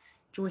sales.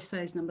 Joyce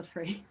says number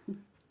 3.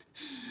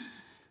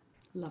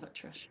 Love it,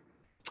 Trish.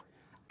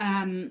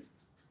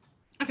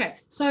 Okay,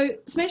 so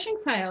smashing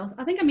sales,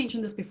 I think I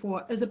mentioned this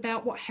before, is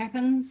about what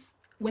happens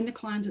when the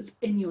client is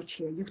in your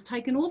chair. You've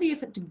taken all the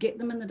effort to get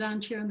them in the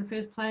darn chair in the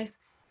first place.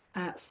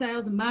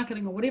 Sales and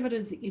marketing or whatever it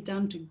is that you've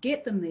done to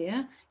get them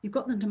there. You've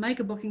got them to make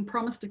a booking,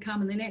 promise to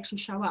come, and then actually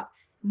show up.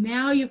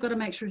 Now you've got to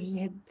make sure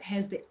she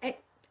has the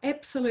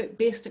absolute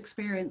best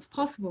experience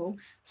possible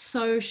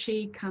so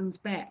she comes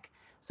back.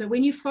 So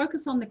when you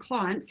focus on the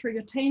client through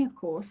your team, of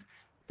course,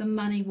 the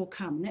money will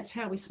come. And that's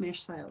how we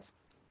smash sales.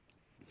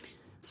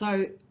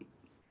 So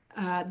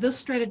this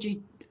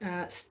strategy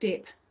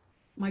step,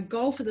 my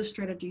goal for this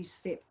strategy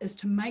step is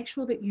to make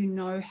sure that you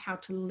know how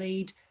to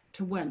lead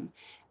to win.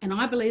 And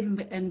I believe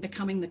in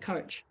becoming the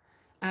coach,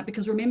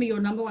 because remember, your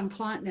number one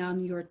client now,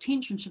 and your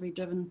attention should be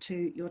given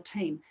to your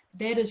team.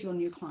 That is your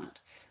new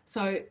client.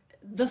 So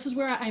this is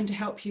where I aim to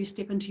help you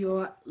step into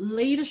your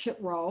leadership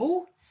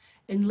role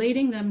in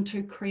leading them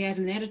to create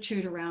an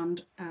attitude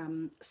around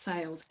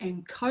sales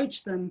and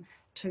coach them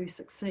to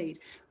succeed.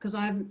 Because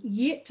I've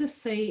yet to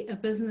see a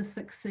business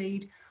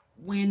succeed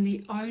when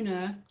the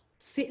owner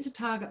sets a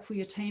target for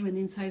your team and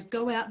then says,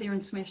 go out there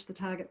and smash the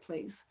target,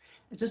 please.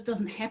 It just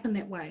doesn't happen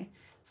that way.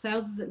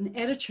 Sales is an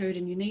attitude,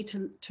 and you need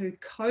to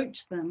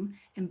coach them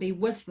and be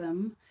with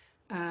them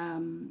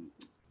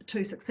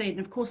to succeed. And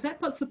of course, that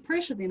puts the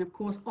pressure then, of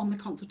course, on the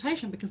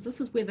consultation, because this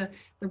is where the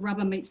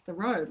rubber meets the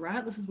road,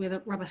 right? This is where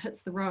the rubber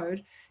hits the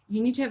road.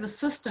 You need to have a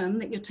system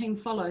that your team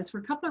follows for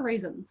a couple of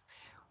reasons.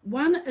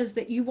 One is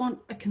that you want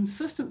a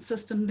consistent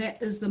system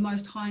that is the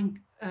most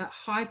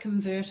high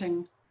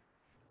converting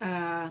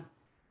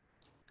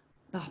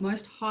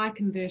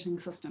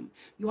system.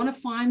 You want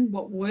to find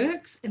what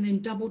works and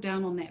then double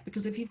down on that,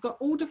 because if you've got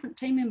all different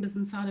team members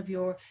inside of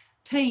your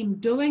team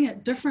doing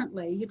it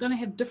differently, you're going to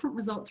have different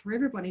results for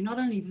everybody. Not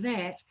only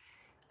that,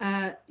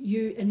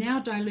 you are now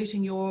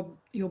diluting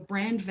your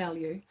brand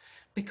value,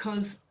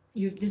 because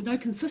there's no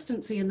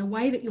consistency in the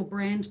way that your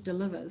brand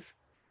delivers.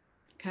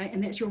 Okay,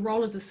 and that's your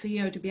role as a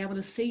CEO, to be able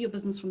to see your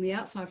business from the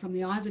outside, from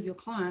the eyes of your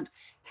client.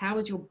 How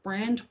is your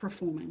brand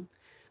performing?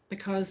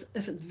 Because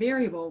if it's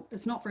variable,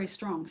 it's not very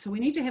strong. So we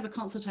need to have a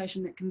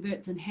consultation that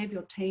converts and have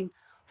your team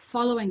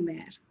following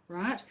that,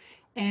 right?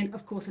 And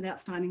of course, an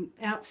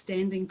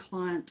outstanding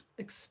client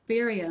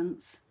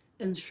experience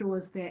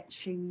ensures that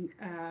she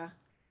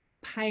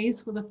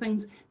pays for the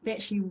things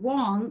that she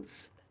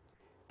wants,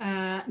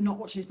 not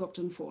what she's booked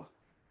in for.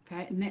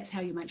 Okay, and that's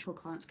how you make sure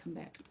clients come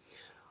back.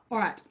 All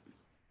right.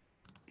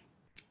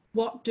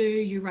 What do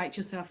you rate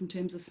yourself in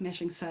terms of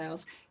smashing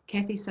sales?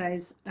 Kathy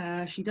says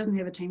she doesn't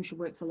have a team, she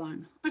works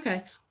alone.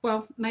 Okay,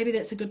 well, maybe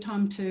that's a good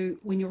time to,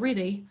 when you're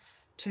ready,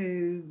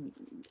 to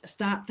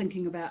start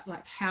thinking about,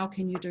 like, how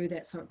can you do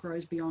that so it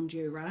grows beyond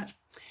you, right?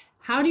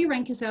 How do you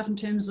rank yourself in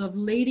terms of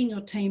leading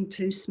your team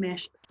to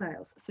smash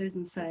sales?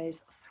 Susan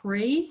says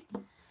 3.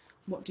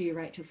 What do you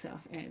rate yourself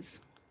as?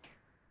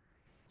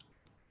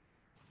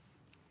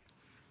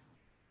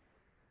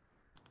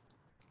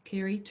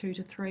 Kerry, 2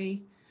 to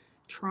 3.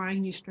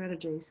 Trying new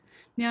strategies.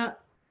 Now,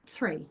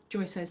 3.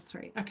 Joyce says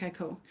 3. Okay,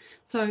 cool.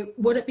 So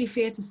would it be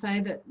fair to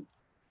say that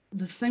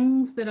the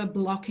things that are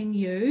blocking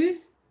you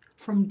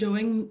from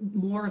doing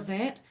more of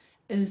that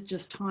is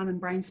just time and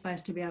brain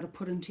space to be able to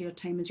put into your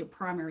team as your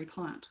primary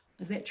client?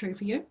 Is that true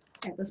for you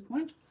at this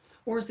point?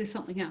 Or is there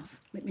something else?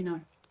 Let me know.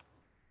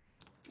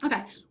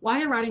 Okay, while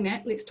you're writing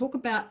that, let's talk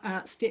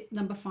about step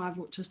number 5,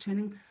 which is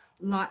turning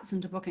lights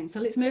into booking. So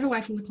let's move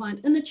away from the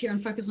client in the chair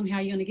and focus on how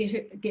you're going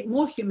to get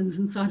more humans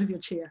inside of your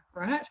chair,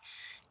 right?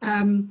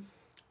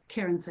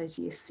 Karen says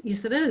yes.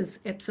 Yes, it is.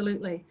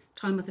 Absolutely.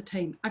 Time with a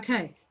team.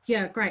 Okay,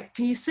 Yeah, great.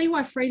 Can you see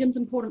why freedom's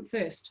important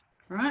first?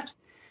 All right.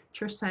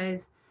 Trish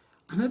says,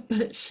 I'm a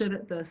bit shit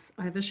at this.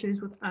 I have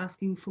issues with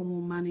asking for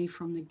more money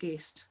from the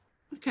guest.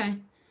 Okay.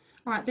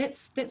 All right,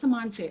 that's a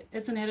mindset.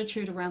 It's an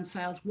attitude around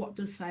sales. What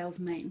does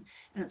sales mean?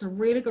 And it's a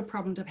really good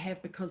problem to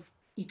have because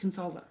you can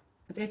solve it.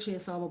 It's actually a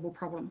solvable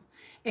problem.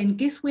 And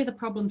guess where the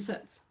problem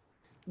sits?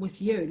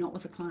 With you, not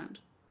with the client.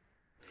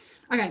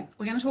 Okay,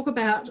 we're going to talk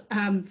about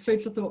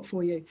food for thought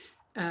for you,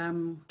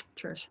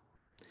 Trish.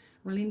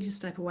 Really need to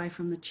step away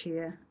from the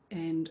chair,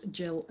 and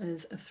Jill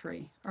is a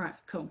 3. All right,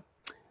 cool.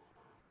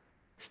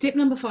 Step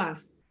number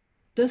 5.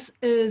 This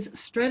is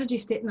strategy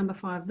step number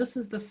 5. This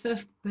is the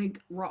 5th big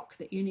rock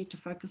that you need to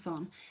focus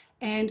on.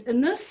 And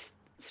in this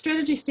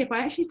strategy step, I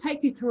actually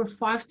take you through a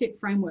 5-step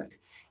framework.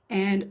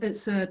 And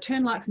it's a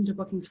turn likes into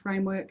bookings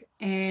framework.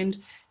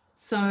 And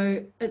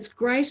so it's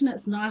great and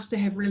it's nice to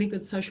have really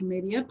good social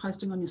media,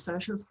 posting on your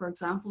socials, for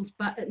examples,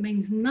 but it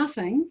means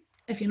nothing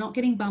if you're not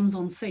getting bums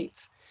on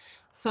seats.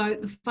 So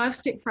the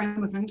 5-step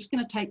framework, I'm just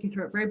going to take you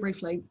through it very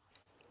briefly.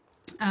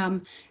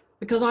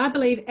 Because I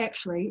believe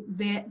actually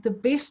that the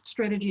best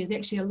strategy is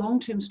actually a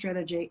long-term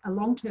strategy, a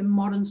long-term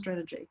modern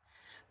strategy.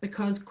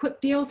 Because quick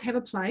deals have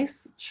a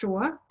place,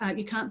 sure,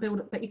 you can't build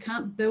it, but you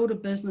can't build a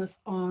business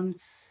on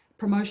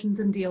promotions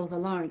and deals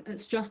alone.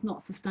 It's just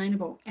not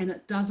sustainable, and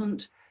it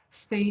doesn't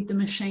feed the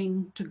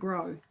machine to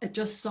grow. It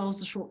just solves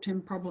the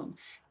short-term problem.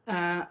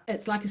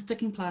 It's like a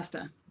sticking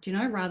plaster, do you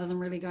know, rather than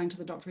really going to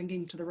the doctor and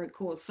getting to the root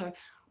cause. So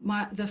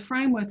the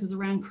framework is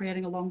around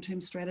creating a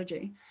long-term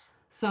strategy.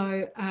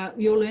 So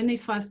you'll learn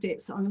these 5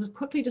 steps. So I'm going to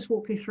quickly just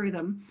walk you through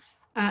them.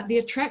 The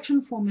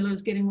attraction formula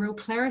is getting real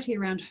clarity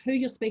around who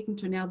you're speaking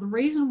to. Now, the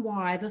reason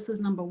why this is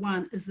number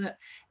 1 is that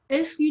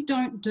if you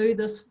don't do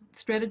this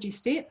strategy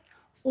step,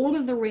 all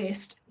of the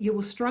rest, you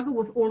will struggle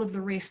with all of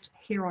the rest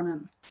here on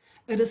in.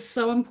 It is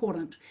so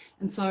important.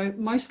 And so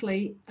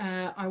mostly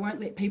I won't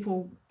let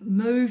people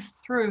move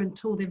through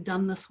until they've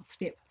done this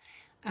step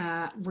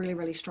really,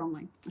 really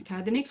strongly.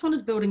 Okay, the next one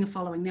is building a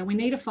following. Now we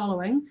need a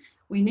following.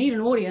 We need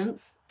an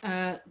audience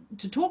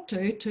to talk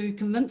to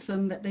convince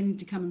them that they need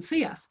to come and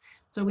see us.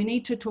 So we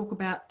need to talk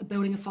about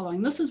building a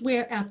following. This is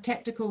where our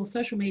tactical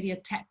social media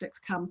tactics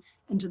come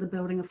into the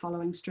building a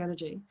following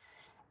strategy.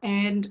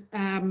 And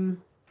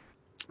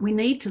we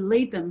need to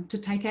lead them to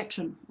take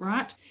action,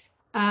 right?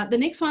 The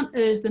next one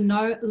is the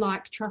know,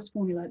 like, trust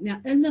formula.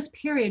 Now, in this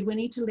period, we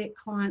need to let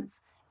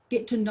clients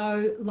get to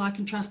know, like,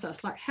 and trust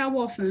us. Like, how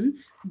often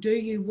do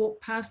you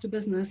walk past a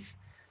business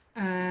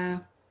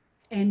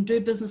and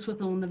do business with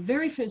them on the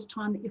very first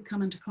time that you've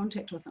come into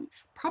contact with them?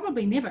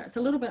 Probably never. It's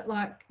a little bit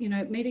like, you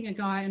know, meeting a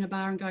guy in a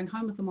bar and going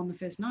home with them on the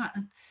first night.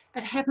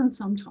 It happens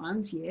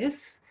sometimes,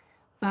 yes,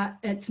 but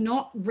it's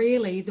not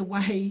really the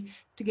way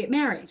to get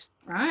married,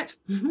 right?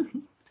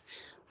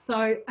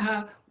 So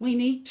we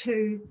need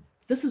to,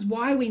 this is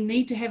why we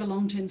need to have a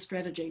long-term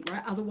strategy,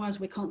 right? Otherwise,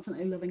 we're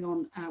constantly living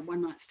on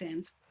one-night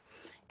stands.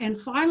 And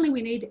finally,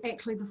 we need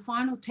actually the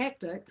final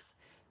tactics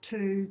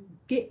to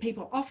get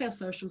people off our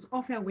socials,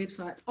 off our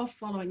websites, off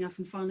following us,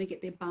 and finally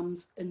get their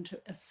bums into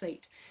a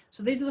seat.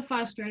 So these are the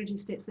 5 strategy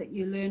steps that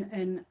you learn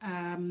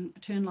in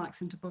Turn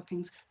Likes into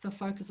Bookings. The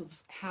focus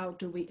is how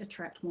do we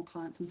attract more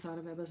clients inside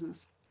of our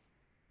business.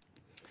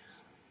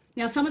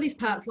 Now, some of these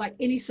parts, like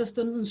any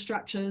systems and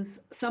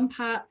structures, some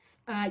parts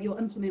you'll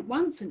implement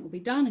once and it will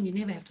be done and you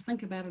never have to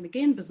think about it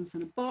again, business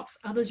in a box.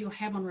 Others you'll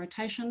have on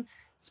rotation,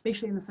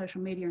 especially in the social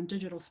media and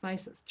digital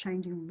space. It's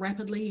changing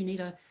rapidly. You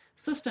need a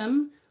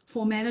system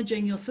for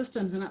managing your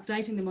systems and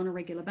updating them on a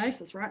regular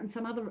basis, right? And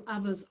some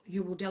others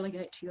you will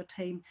delegate to your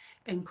team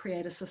and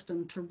create a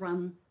system to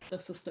run the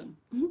system.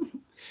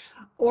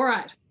 All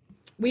right.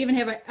 We even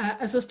have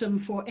a system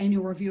for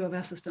annual review of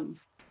our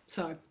systems.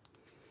 So,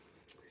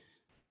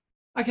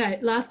 okay,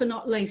 last but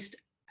not least,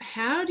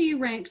 how do you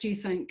rank, do you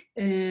think,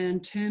 in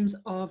terms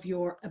of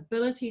your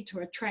ability to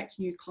attract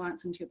new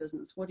clients into your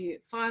business? What do you,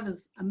 5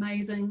 is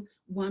amazing,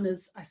 1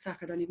 is I suck,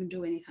 I don't even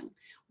do anything.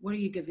 What do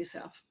you give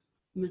yourself?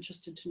 I'm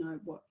interested to know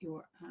what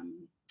your,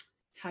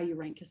 how you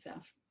rank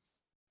yourself.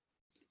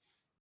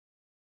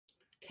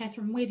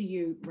 Catherine, where do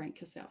you rank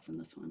yourself in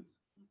this one?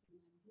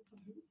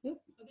 Oh,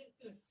 that's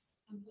good.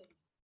 I'm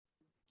pleased.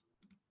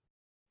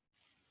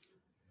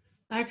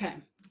 Okay.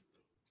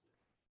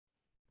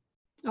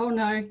 Oh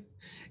no,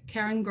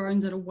 Karen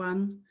groans at a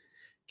 1,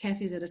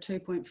 Kathy's at a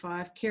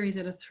 2.5, Kerry's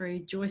at a 3,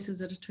 Joyce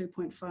is at a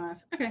 2.5.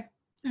 Okay,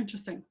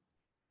 interesting.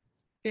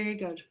 Very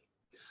good.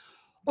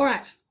 All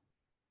right,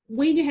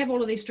 when you have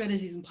all of these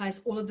strategies in place,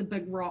 all of the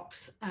big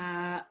rocks,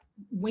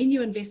 when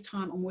you invest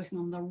time on working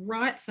on the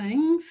right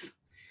things,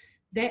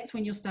 that's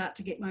when you'll start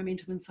to get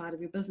momentum inside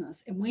of your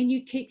business. And when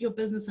you keep your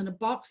business in a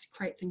box,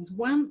 create things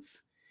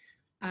once,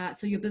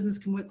 so your business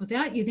can work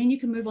without you, then you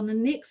can move on the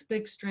next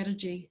big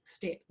strategy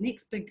step,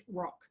 next big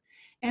rock.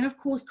 And of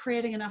course,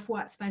 creating enough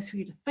white space for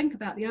you to think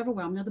about the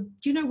overwhelm. Now, do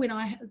you know when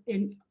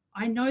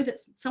I know that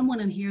someone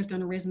in here is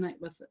going to resonate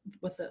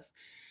with this.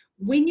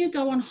 When you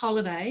go on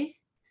holiday,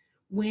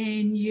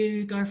 when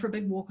you go for a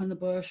big walk in the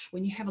bush,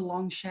 when you have a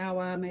long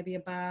shower, maybe a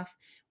bath,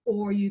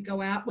 or you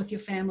go out with your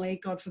family,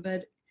 God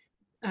forbid,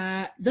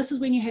 this is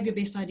when you have your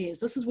best ideas.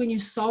 This is when you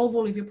solve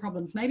all of your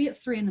problems. Maybe it's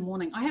 3 in the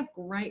morning. I have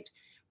great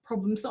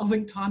problem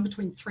solving time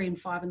between 3 and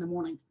 5 in the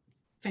morning.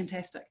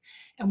 Fantastic.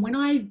 And when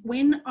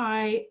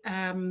I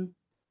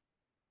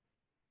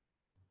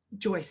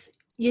Joyce,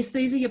 yes,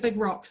 these are your big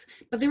rocks,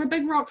 but there are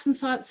big rocks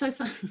inside. So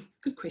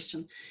good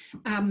question.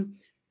 The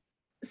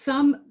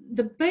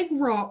big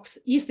rocks,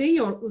 yes,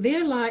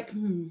 they're like,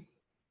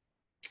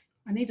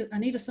 I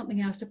needed something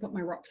else to put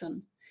my rocks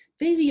in.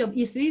 These are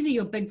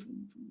your big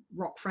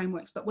rock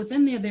frameworks, but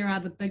within there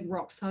are the big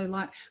rocks. So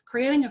like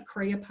creating a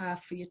career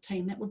path for your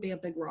team, that would be a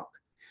big rock.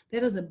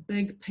 That is a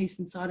big piece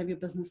inside of your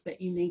business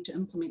that you need to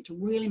implement to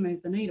really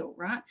move the needle,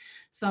 right?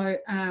 So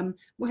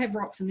we'll have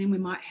rocks, and then we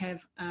might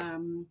have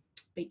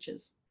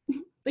beaches.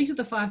 These are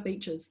the 5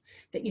 beaches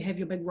that you have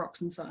your big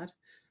rocks inside.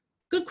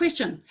 Good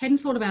question. Hadn't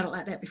thought about it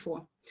like that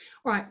before.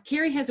 All right,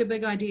 Kerry has her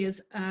big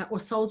ideas or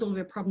solves all of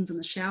her problems in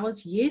the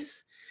showers.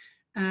 Yes.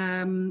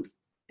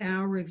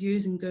 Our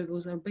reviews and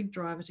Googles are a big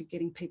driver to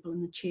getting people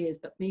in the chairs,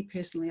 but me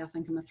personally, I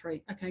think I'm a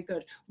 3. Okay,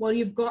 good. Well,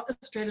 you've got a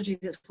strategy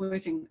that's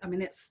working. I mean,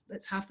 that's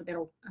half the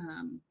battle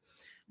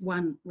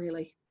won,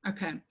 really.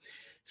 Okay,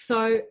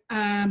 so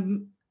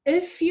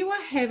if you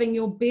are having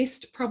your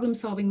best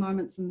problem-solving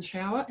moments in the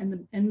shower,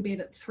 in bed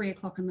at 3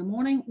 o'clock in the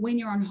morning, when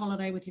you're on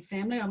holiday with your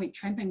family, I went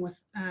tramping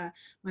with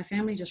my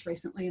family just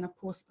recently, and of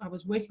course, I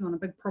was working on a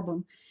big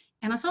problem,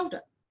 and I solved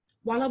it.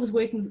 While I was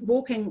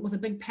walking with a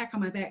big pack on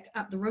my back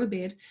up the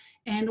riverbed,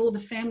 and all the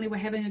family were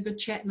having a good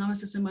chat, and I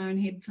was just in my own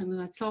head,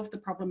 and I solved the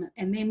problem.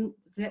 And then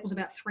that was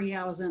about 3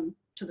 hours in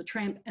to the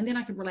tramp, and then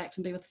I could relax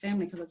and be with the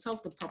family because I'd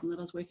solved the problem that I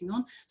was working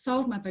on,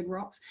 solved my big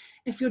rocks.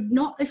 If you're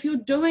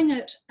doing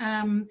it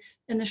in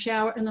the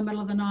shower in the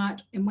middle of the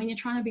night, and when you're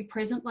trying to be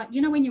present, like,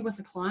 you know, when you're with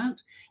a client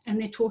and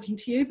they're talking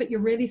to you, but you're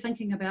really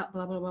thinking about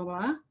blah, blah, blah,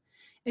 blah.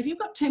 If you've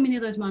got too many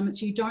of those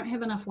moments, you don't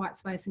have enough white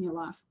space in your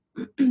life.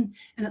 And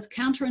it's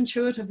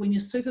counterintuitive when you're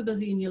super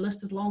busy and your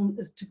list is long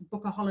as to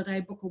book a holiday,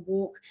 book a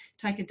walk,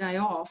 take a day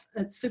off.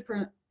 It's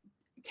super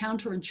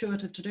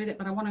counterintuitive to do that,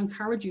 but I want to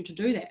encourage you to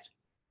do that,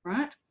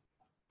 right?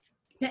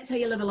 That's how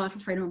you live a life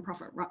of freedom and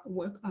profit.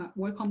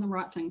 Work on the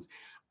right things,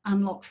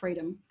 unlock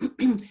freedom.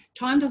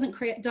 Time doesn't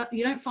create,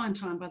 you don't find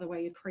time, by the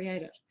way, you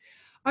create it.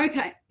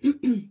 Okay,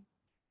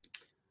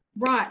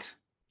 right.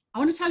 I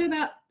want to tell you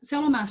about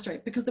Seller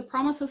Mastery, because the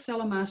promise of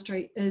Seller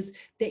Mastery is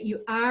that you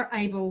are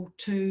able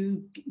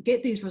to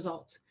get these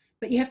results,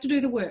 but you have to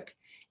do the work.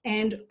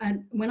 And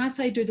when I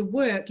say do the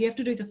work, you have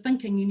to do the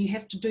thinking, and you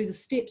have to do the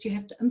steps, you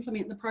have to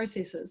implement the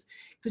processes,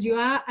 because you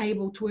are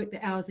able to work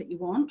the hours that you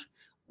want.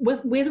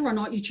 Whether or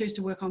not you choose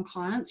to work on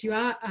clients, you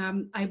are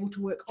able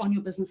to work on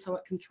your business so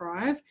it can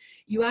thrive.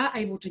 You are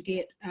able to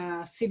get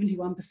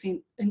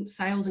 71% in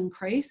sales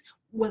increase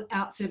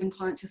without serving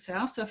clients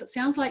yourself. So if it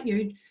sounds like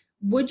you,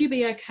 would you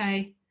be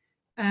okay?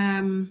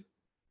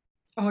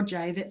 Oh,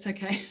 Jay, that's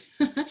okay.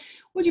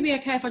 Would you be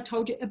okay if I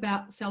told you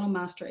about Seller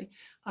Mastery?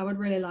 I would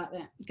really like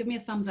that. Give me a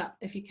thumbs up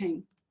if you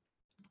can.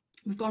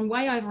 We've gone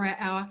way over our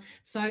hour.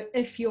 So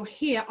if you're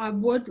here, I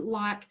would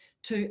like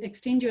to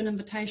extend you an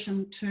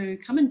invitation to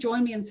come and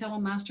join me in Seller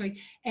Mastery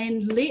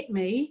and let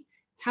me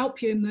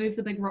help you move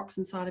the big rocks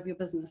inside of your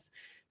business.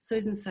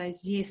 Susan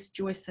says yes.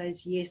 Joyce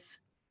says yes.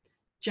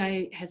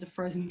 Jay has a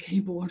frozen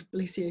keyboard.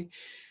 Bless you.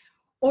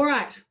 All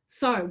right,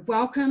 so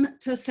welcome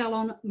to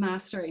Salon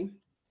Mastery.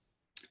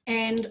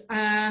 And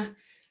let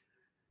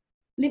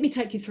me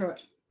take you through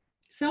it.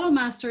 Salon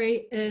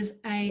Mastery is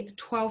a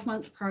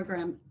 12-month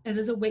program. It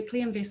is a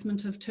weekly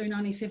investment of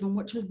 $297,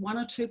 which is 1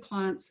 or 2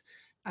 clients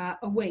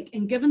a week.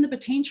 And given the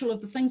potential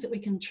of the things that we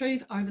can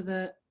achieve over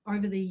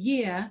the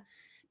year,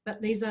 but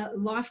these are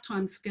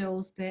lifetime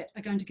skills that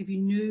are going to give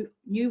you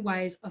new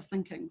ways of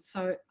thinking.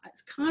 So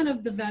it's kind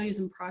of the values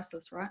and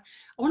priceless, right?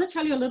 I want to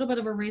tell you a little bit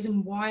of a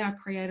reason why I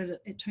created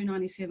it at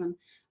 $297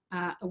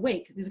 a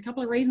week. There's a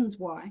couple of reasons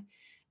why.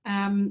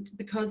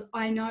 Because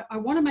I know I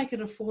want to make it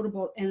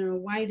affordable and in a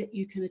way that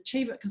you can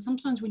achieve it, because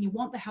sometimes when you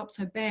want the help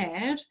so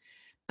bad,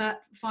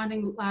 but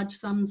finding large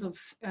sums of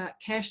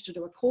cash to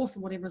do a course or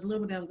whatever is a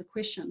little bit out of the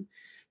question.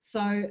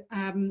 So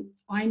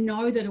I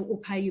know that it will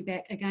pay you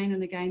back again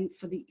and again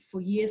for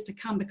years to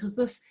come, because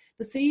the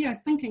CEO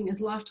thinking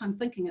is lifetime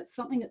thinking. It's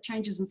something that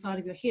changes inside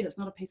of your head. It's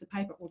not a piece of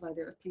paper, although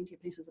there are plenty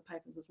of pieces of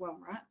papers as well,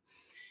 right?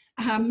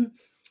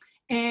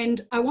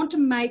 And I want to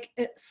make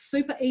it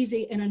super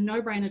easy and a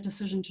no-brainer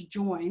decision to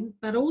join,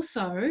 but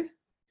also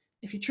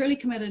if you're truly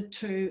committed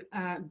to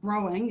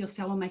growing your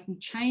seller, making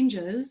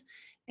changes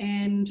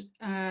and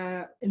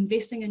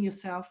investing in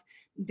yourself,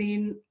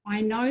 then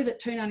I know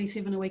that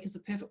 $297 a week is the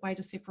perfect way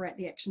to separate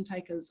the action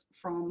takers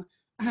from,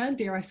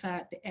 dare I say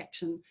it, the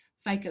action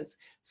fakers.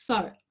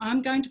 So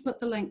I'm going to put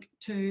the link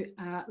to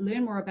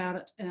learn more about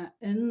it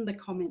in the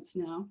comments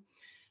now.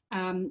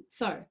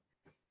 So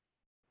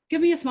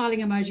give me a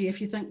smiling emoji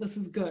if you think this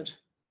is good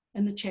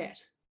in the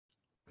chat.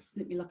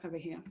 Let me look over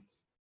here.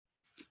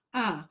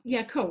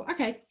 Yeah, cool.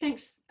 Okay,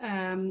 thanks,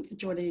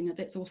 Jordina.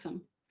 That's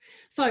awesome.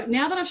 So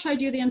now that I've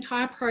showed you the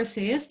entire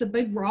process, the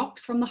big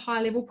rocks from the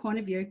high level point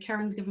of view,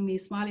 Karen's giving me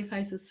smiley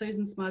faces,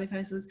 Susan smiley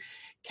faces,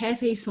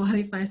 Kathy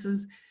smiley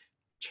faces,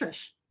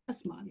 Trish, a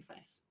smiley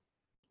face.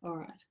 All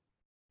right.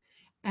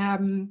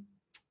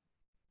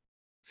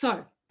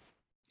 So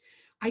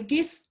I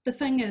guess the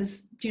thing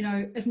is,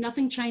 if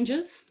nothing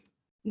changes,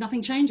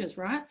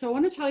 right? So I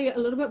want to tell you a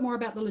little bit more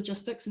about the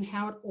logistics and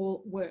how it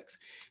all works.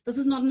 This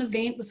is not an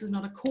event. This is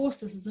not a course.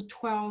 This is a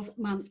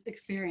 12-month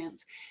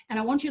experience. And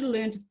I want you to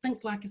learn to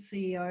think like a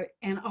CEO,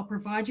 and I'll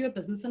provide you a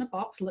business in a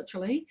box,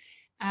 literally,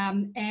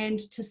 and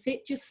to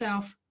set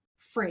yourself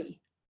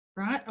free,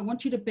 right? I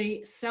want you to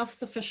be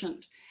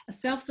self-sufficient, a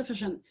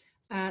self-sufficient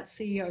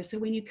CEO. So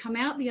when you come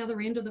out the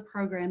other end of the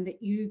program,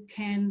 that you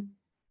can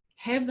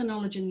have the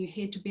knowledge in your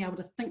head to be able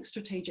to think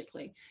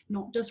strategically,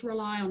 not just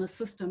rely on a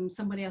system,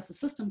 somebody else's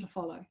system to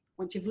follow.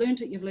 Once you've learned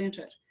it, you've learned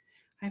it.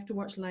 I have to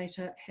watch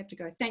later, have to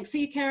go. Thanks,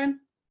 see you, Karen.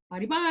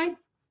 Bye-bye.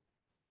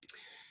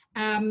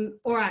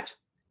 All right,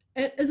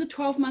 it is a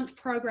 12-month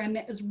program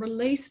that is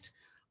released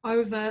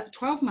over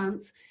 12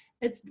 months.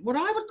 It's what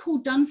I would call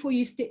done for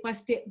you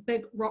step-by-step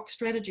big rock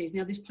strategies.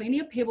 Now, there's plenty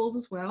of pebbles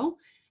as well,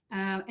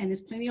 and there's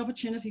plenty of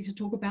opportunity to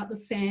talk about the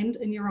sand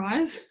in your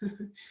eyes.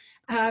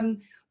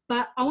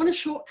 But I want to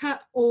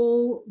shortcut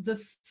all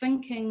the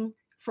thinking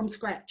from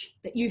scratch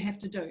that you have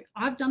to do.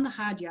 I've done the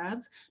hard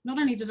yards. Not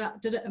only did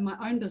it in my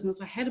own business,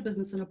 I had a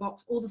business in a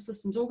box, all the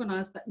systems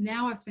organized, but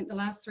now I've spent the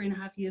last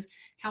 3.5 years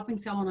helping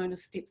salon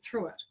owners step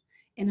through it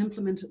and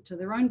implement it to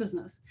their own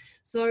business.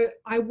 So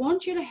I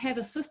want you to have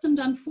a system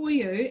done for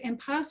you and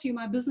pass you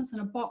my business in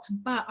a box,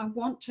 but I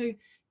want to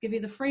give you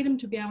the freedom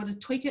to be able to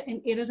tweak it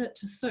and edit it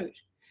to suit,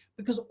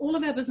 because all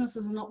of our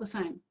businesses are not the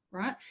same,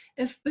 right?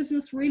 If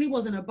business really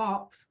was in a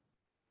box,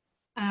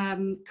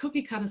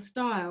 cookie cutter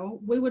style,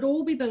 we would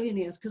all be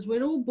billionaires because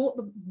we'd all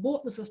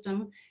bought the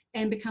system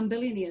and become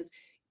billionaires.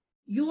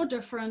 You're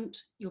different,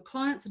 your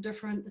clients are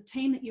different, the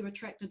team that you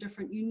attract are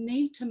different. You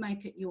need to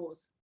make it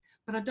yours.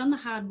 But I've done the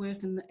hard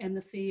work and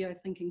the CEO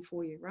thinking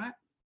for you, right?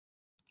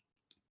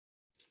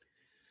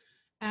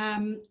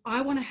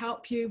 I want to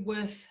help you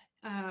with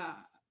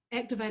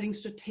activating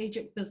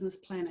strategic business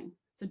planning.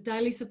 So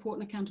daily support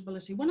and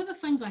accountability. One of the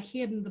things I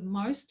hear the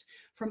most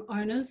from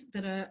owners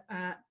that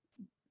are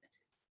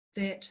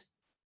that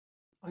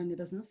own their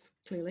business,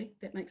 clearly,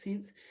 that makes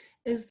sense,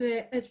 is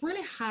that it's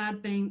really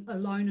hard being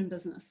alone in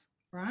business,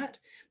 right?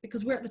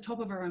 Because we're at the top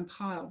of our own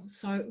pile.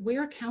 So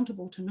we're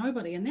accountable to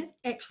nobody, and that's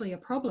actually a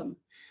problem.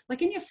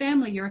 Like in your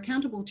family, you're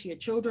accountable to your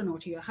children or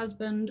to your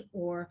husband,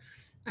 or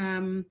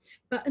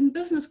but in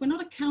business, we're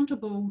not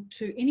accountable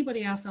to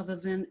anybody else other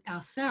than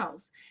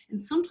ourselves.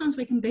 And sometimes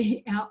we can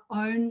be our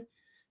own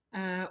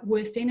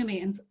worst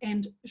enemy,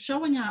 and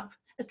showing up,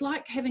 it's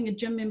like having a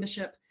gym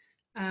membership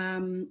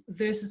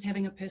versus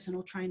having a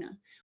personal trainer.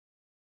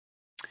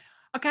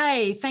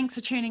 Okay, thanks for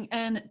tuning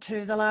in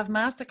to the Love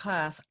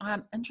Masterclass.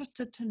 I'm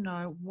interested to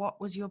know, what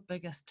was your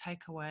biggest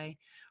takeaway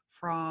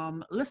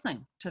from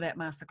listening to that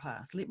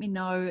masterclass? Let me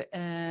know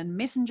in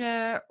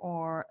Messenger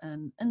or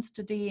in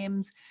Insta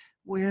DMs,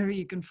 wherever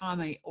you can find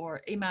me,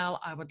 or email.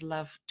 I would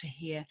love to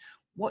hear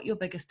what your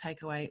biggest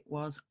takeaway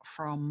was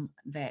from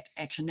that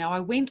action. Now, I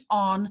went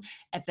on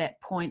at that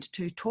point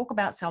to talk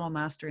about Salon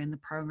Mastery in the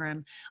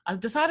program. I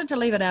decided to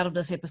leave it out of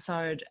this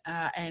episode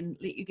and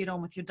let you get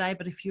on with your day.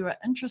 But if you are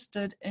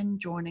interested in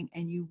joining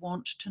and you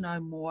want to know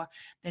more,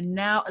 then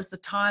now is the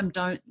time.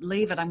 Don't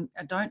leave it.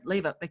 Don't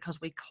leave it,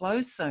 because we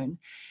close soon.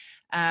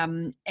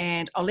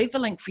 And I'll leave the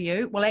link for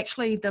you. Well,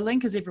 actually, the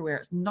link is everywhere.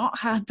 It's not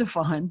hard to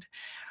find.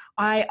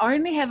 I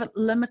only have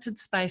limited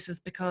spaces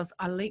because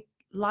I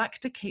like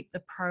to keep the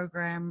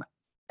program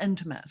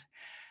intimate,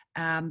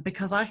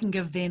 because I can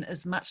give then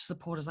as much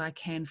support as I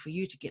can for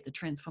you to get the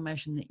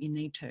transformation that you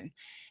need to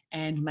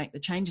and make the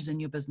changes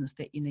in your business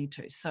that you need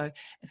to. So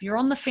if you're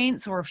on the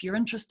fence or if you're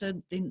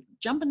interested, then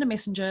jump into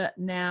Messenger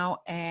now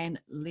and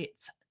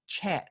let's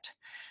chat.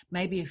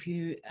 Maybe if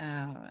you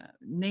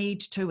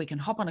need to, we can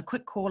hop on a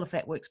quick call if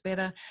that works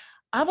better.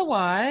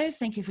 Otherwise,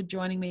 thank you for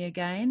joining me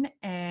again.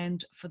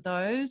 And for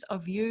those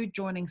of you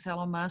joining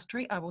Salon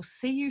Mastery, I will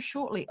see you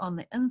shortly on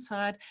the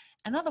inside.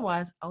 And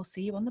otherwise, I'll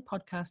see you on the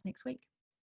podcast next week.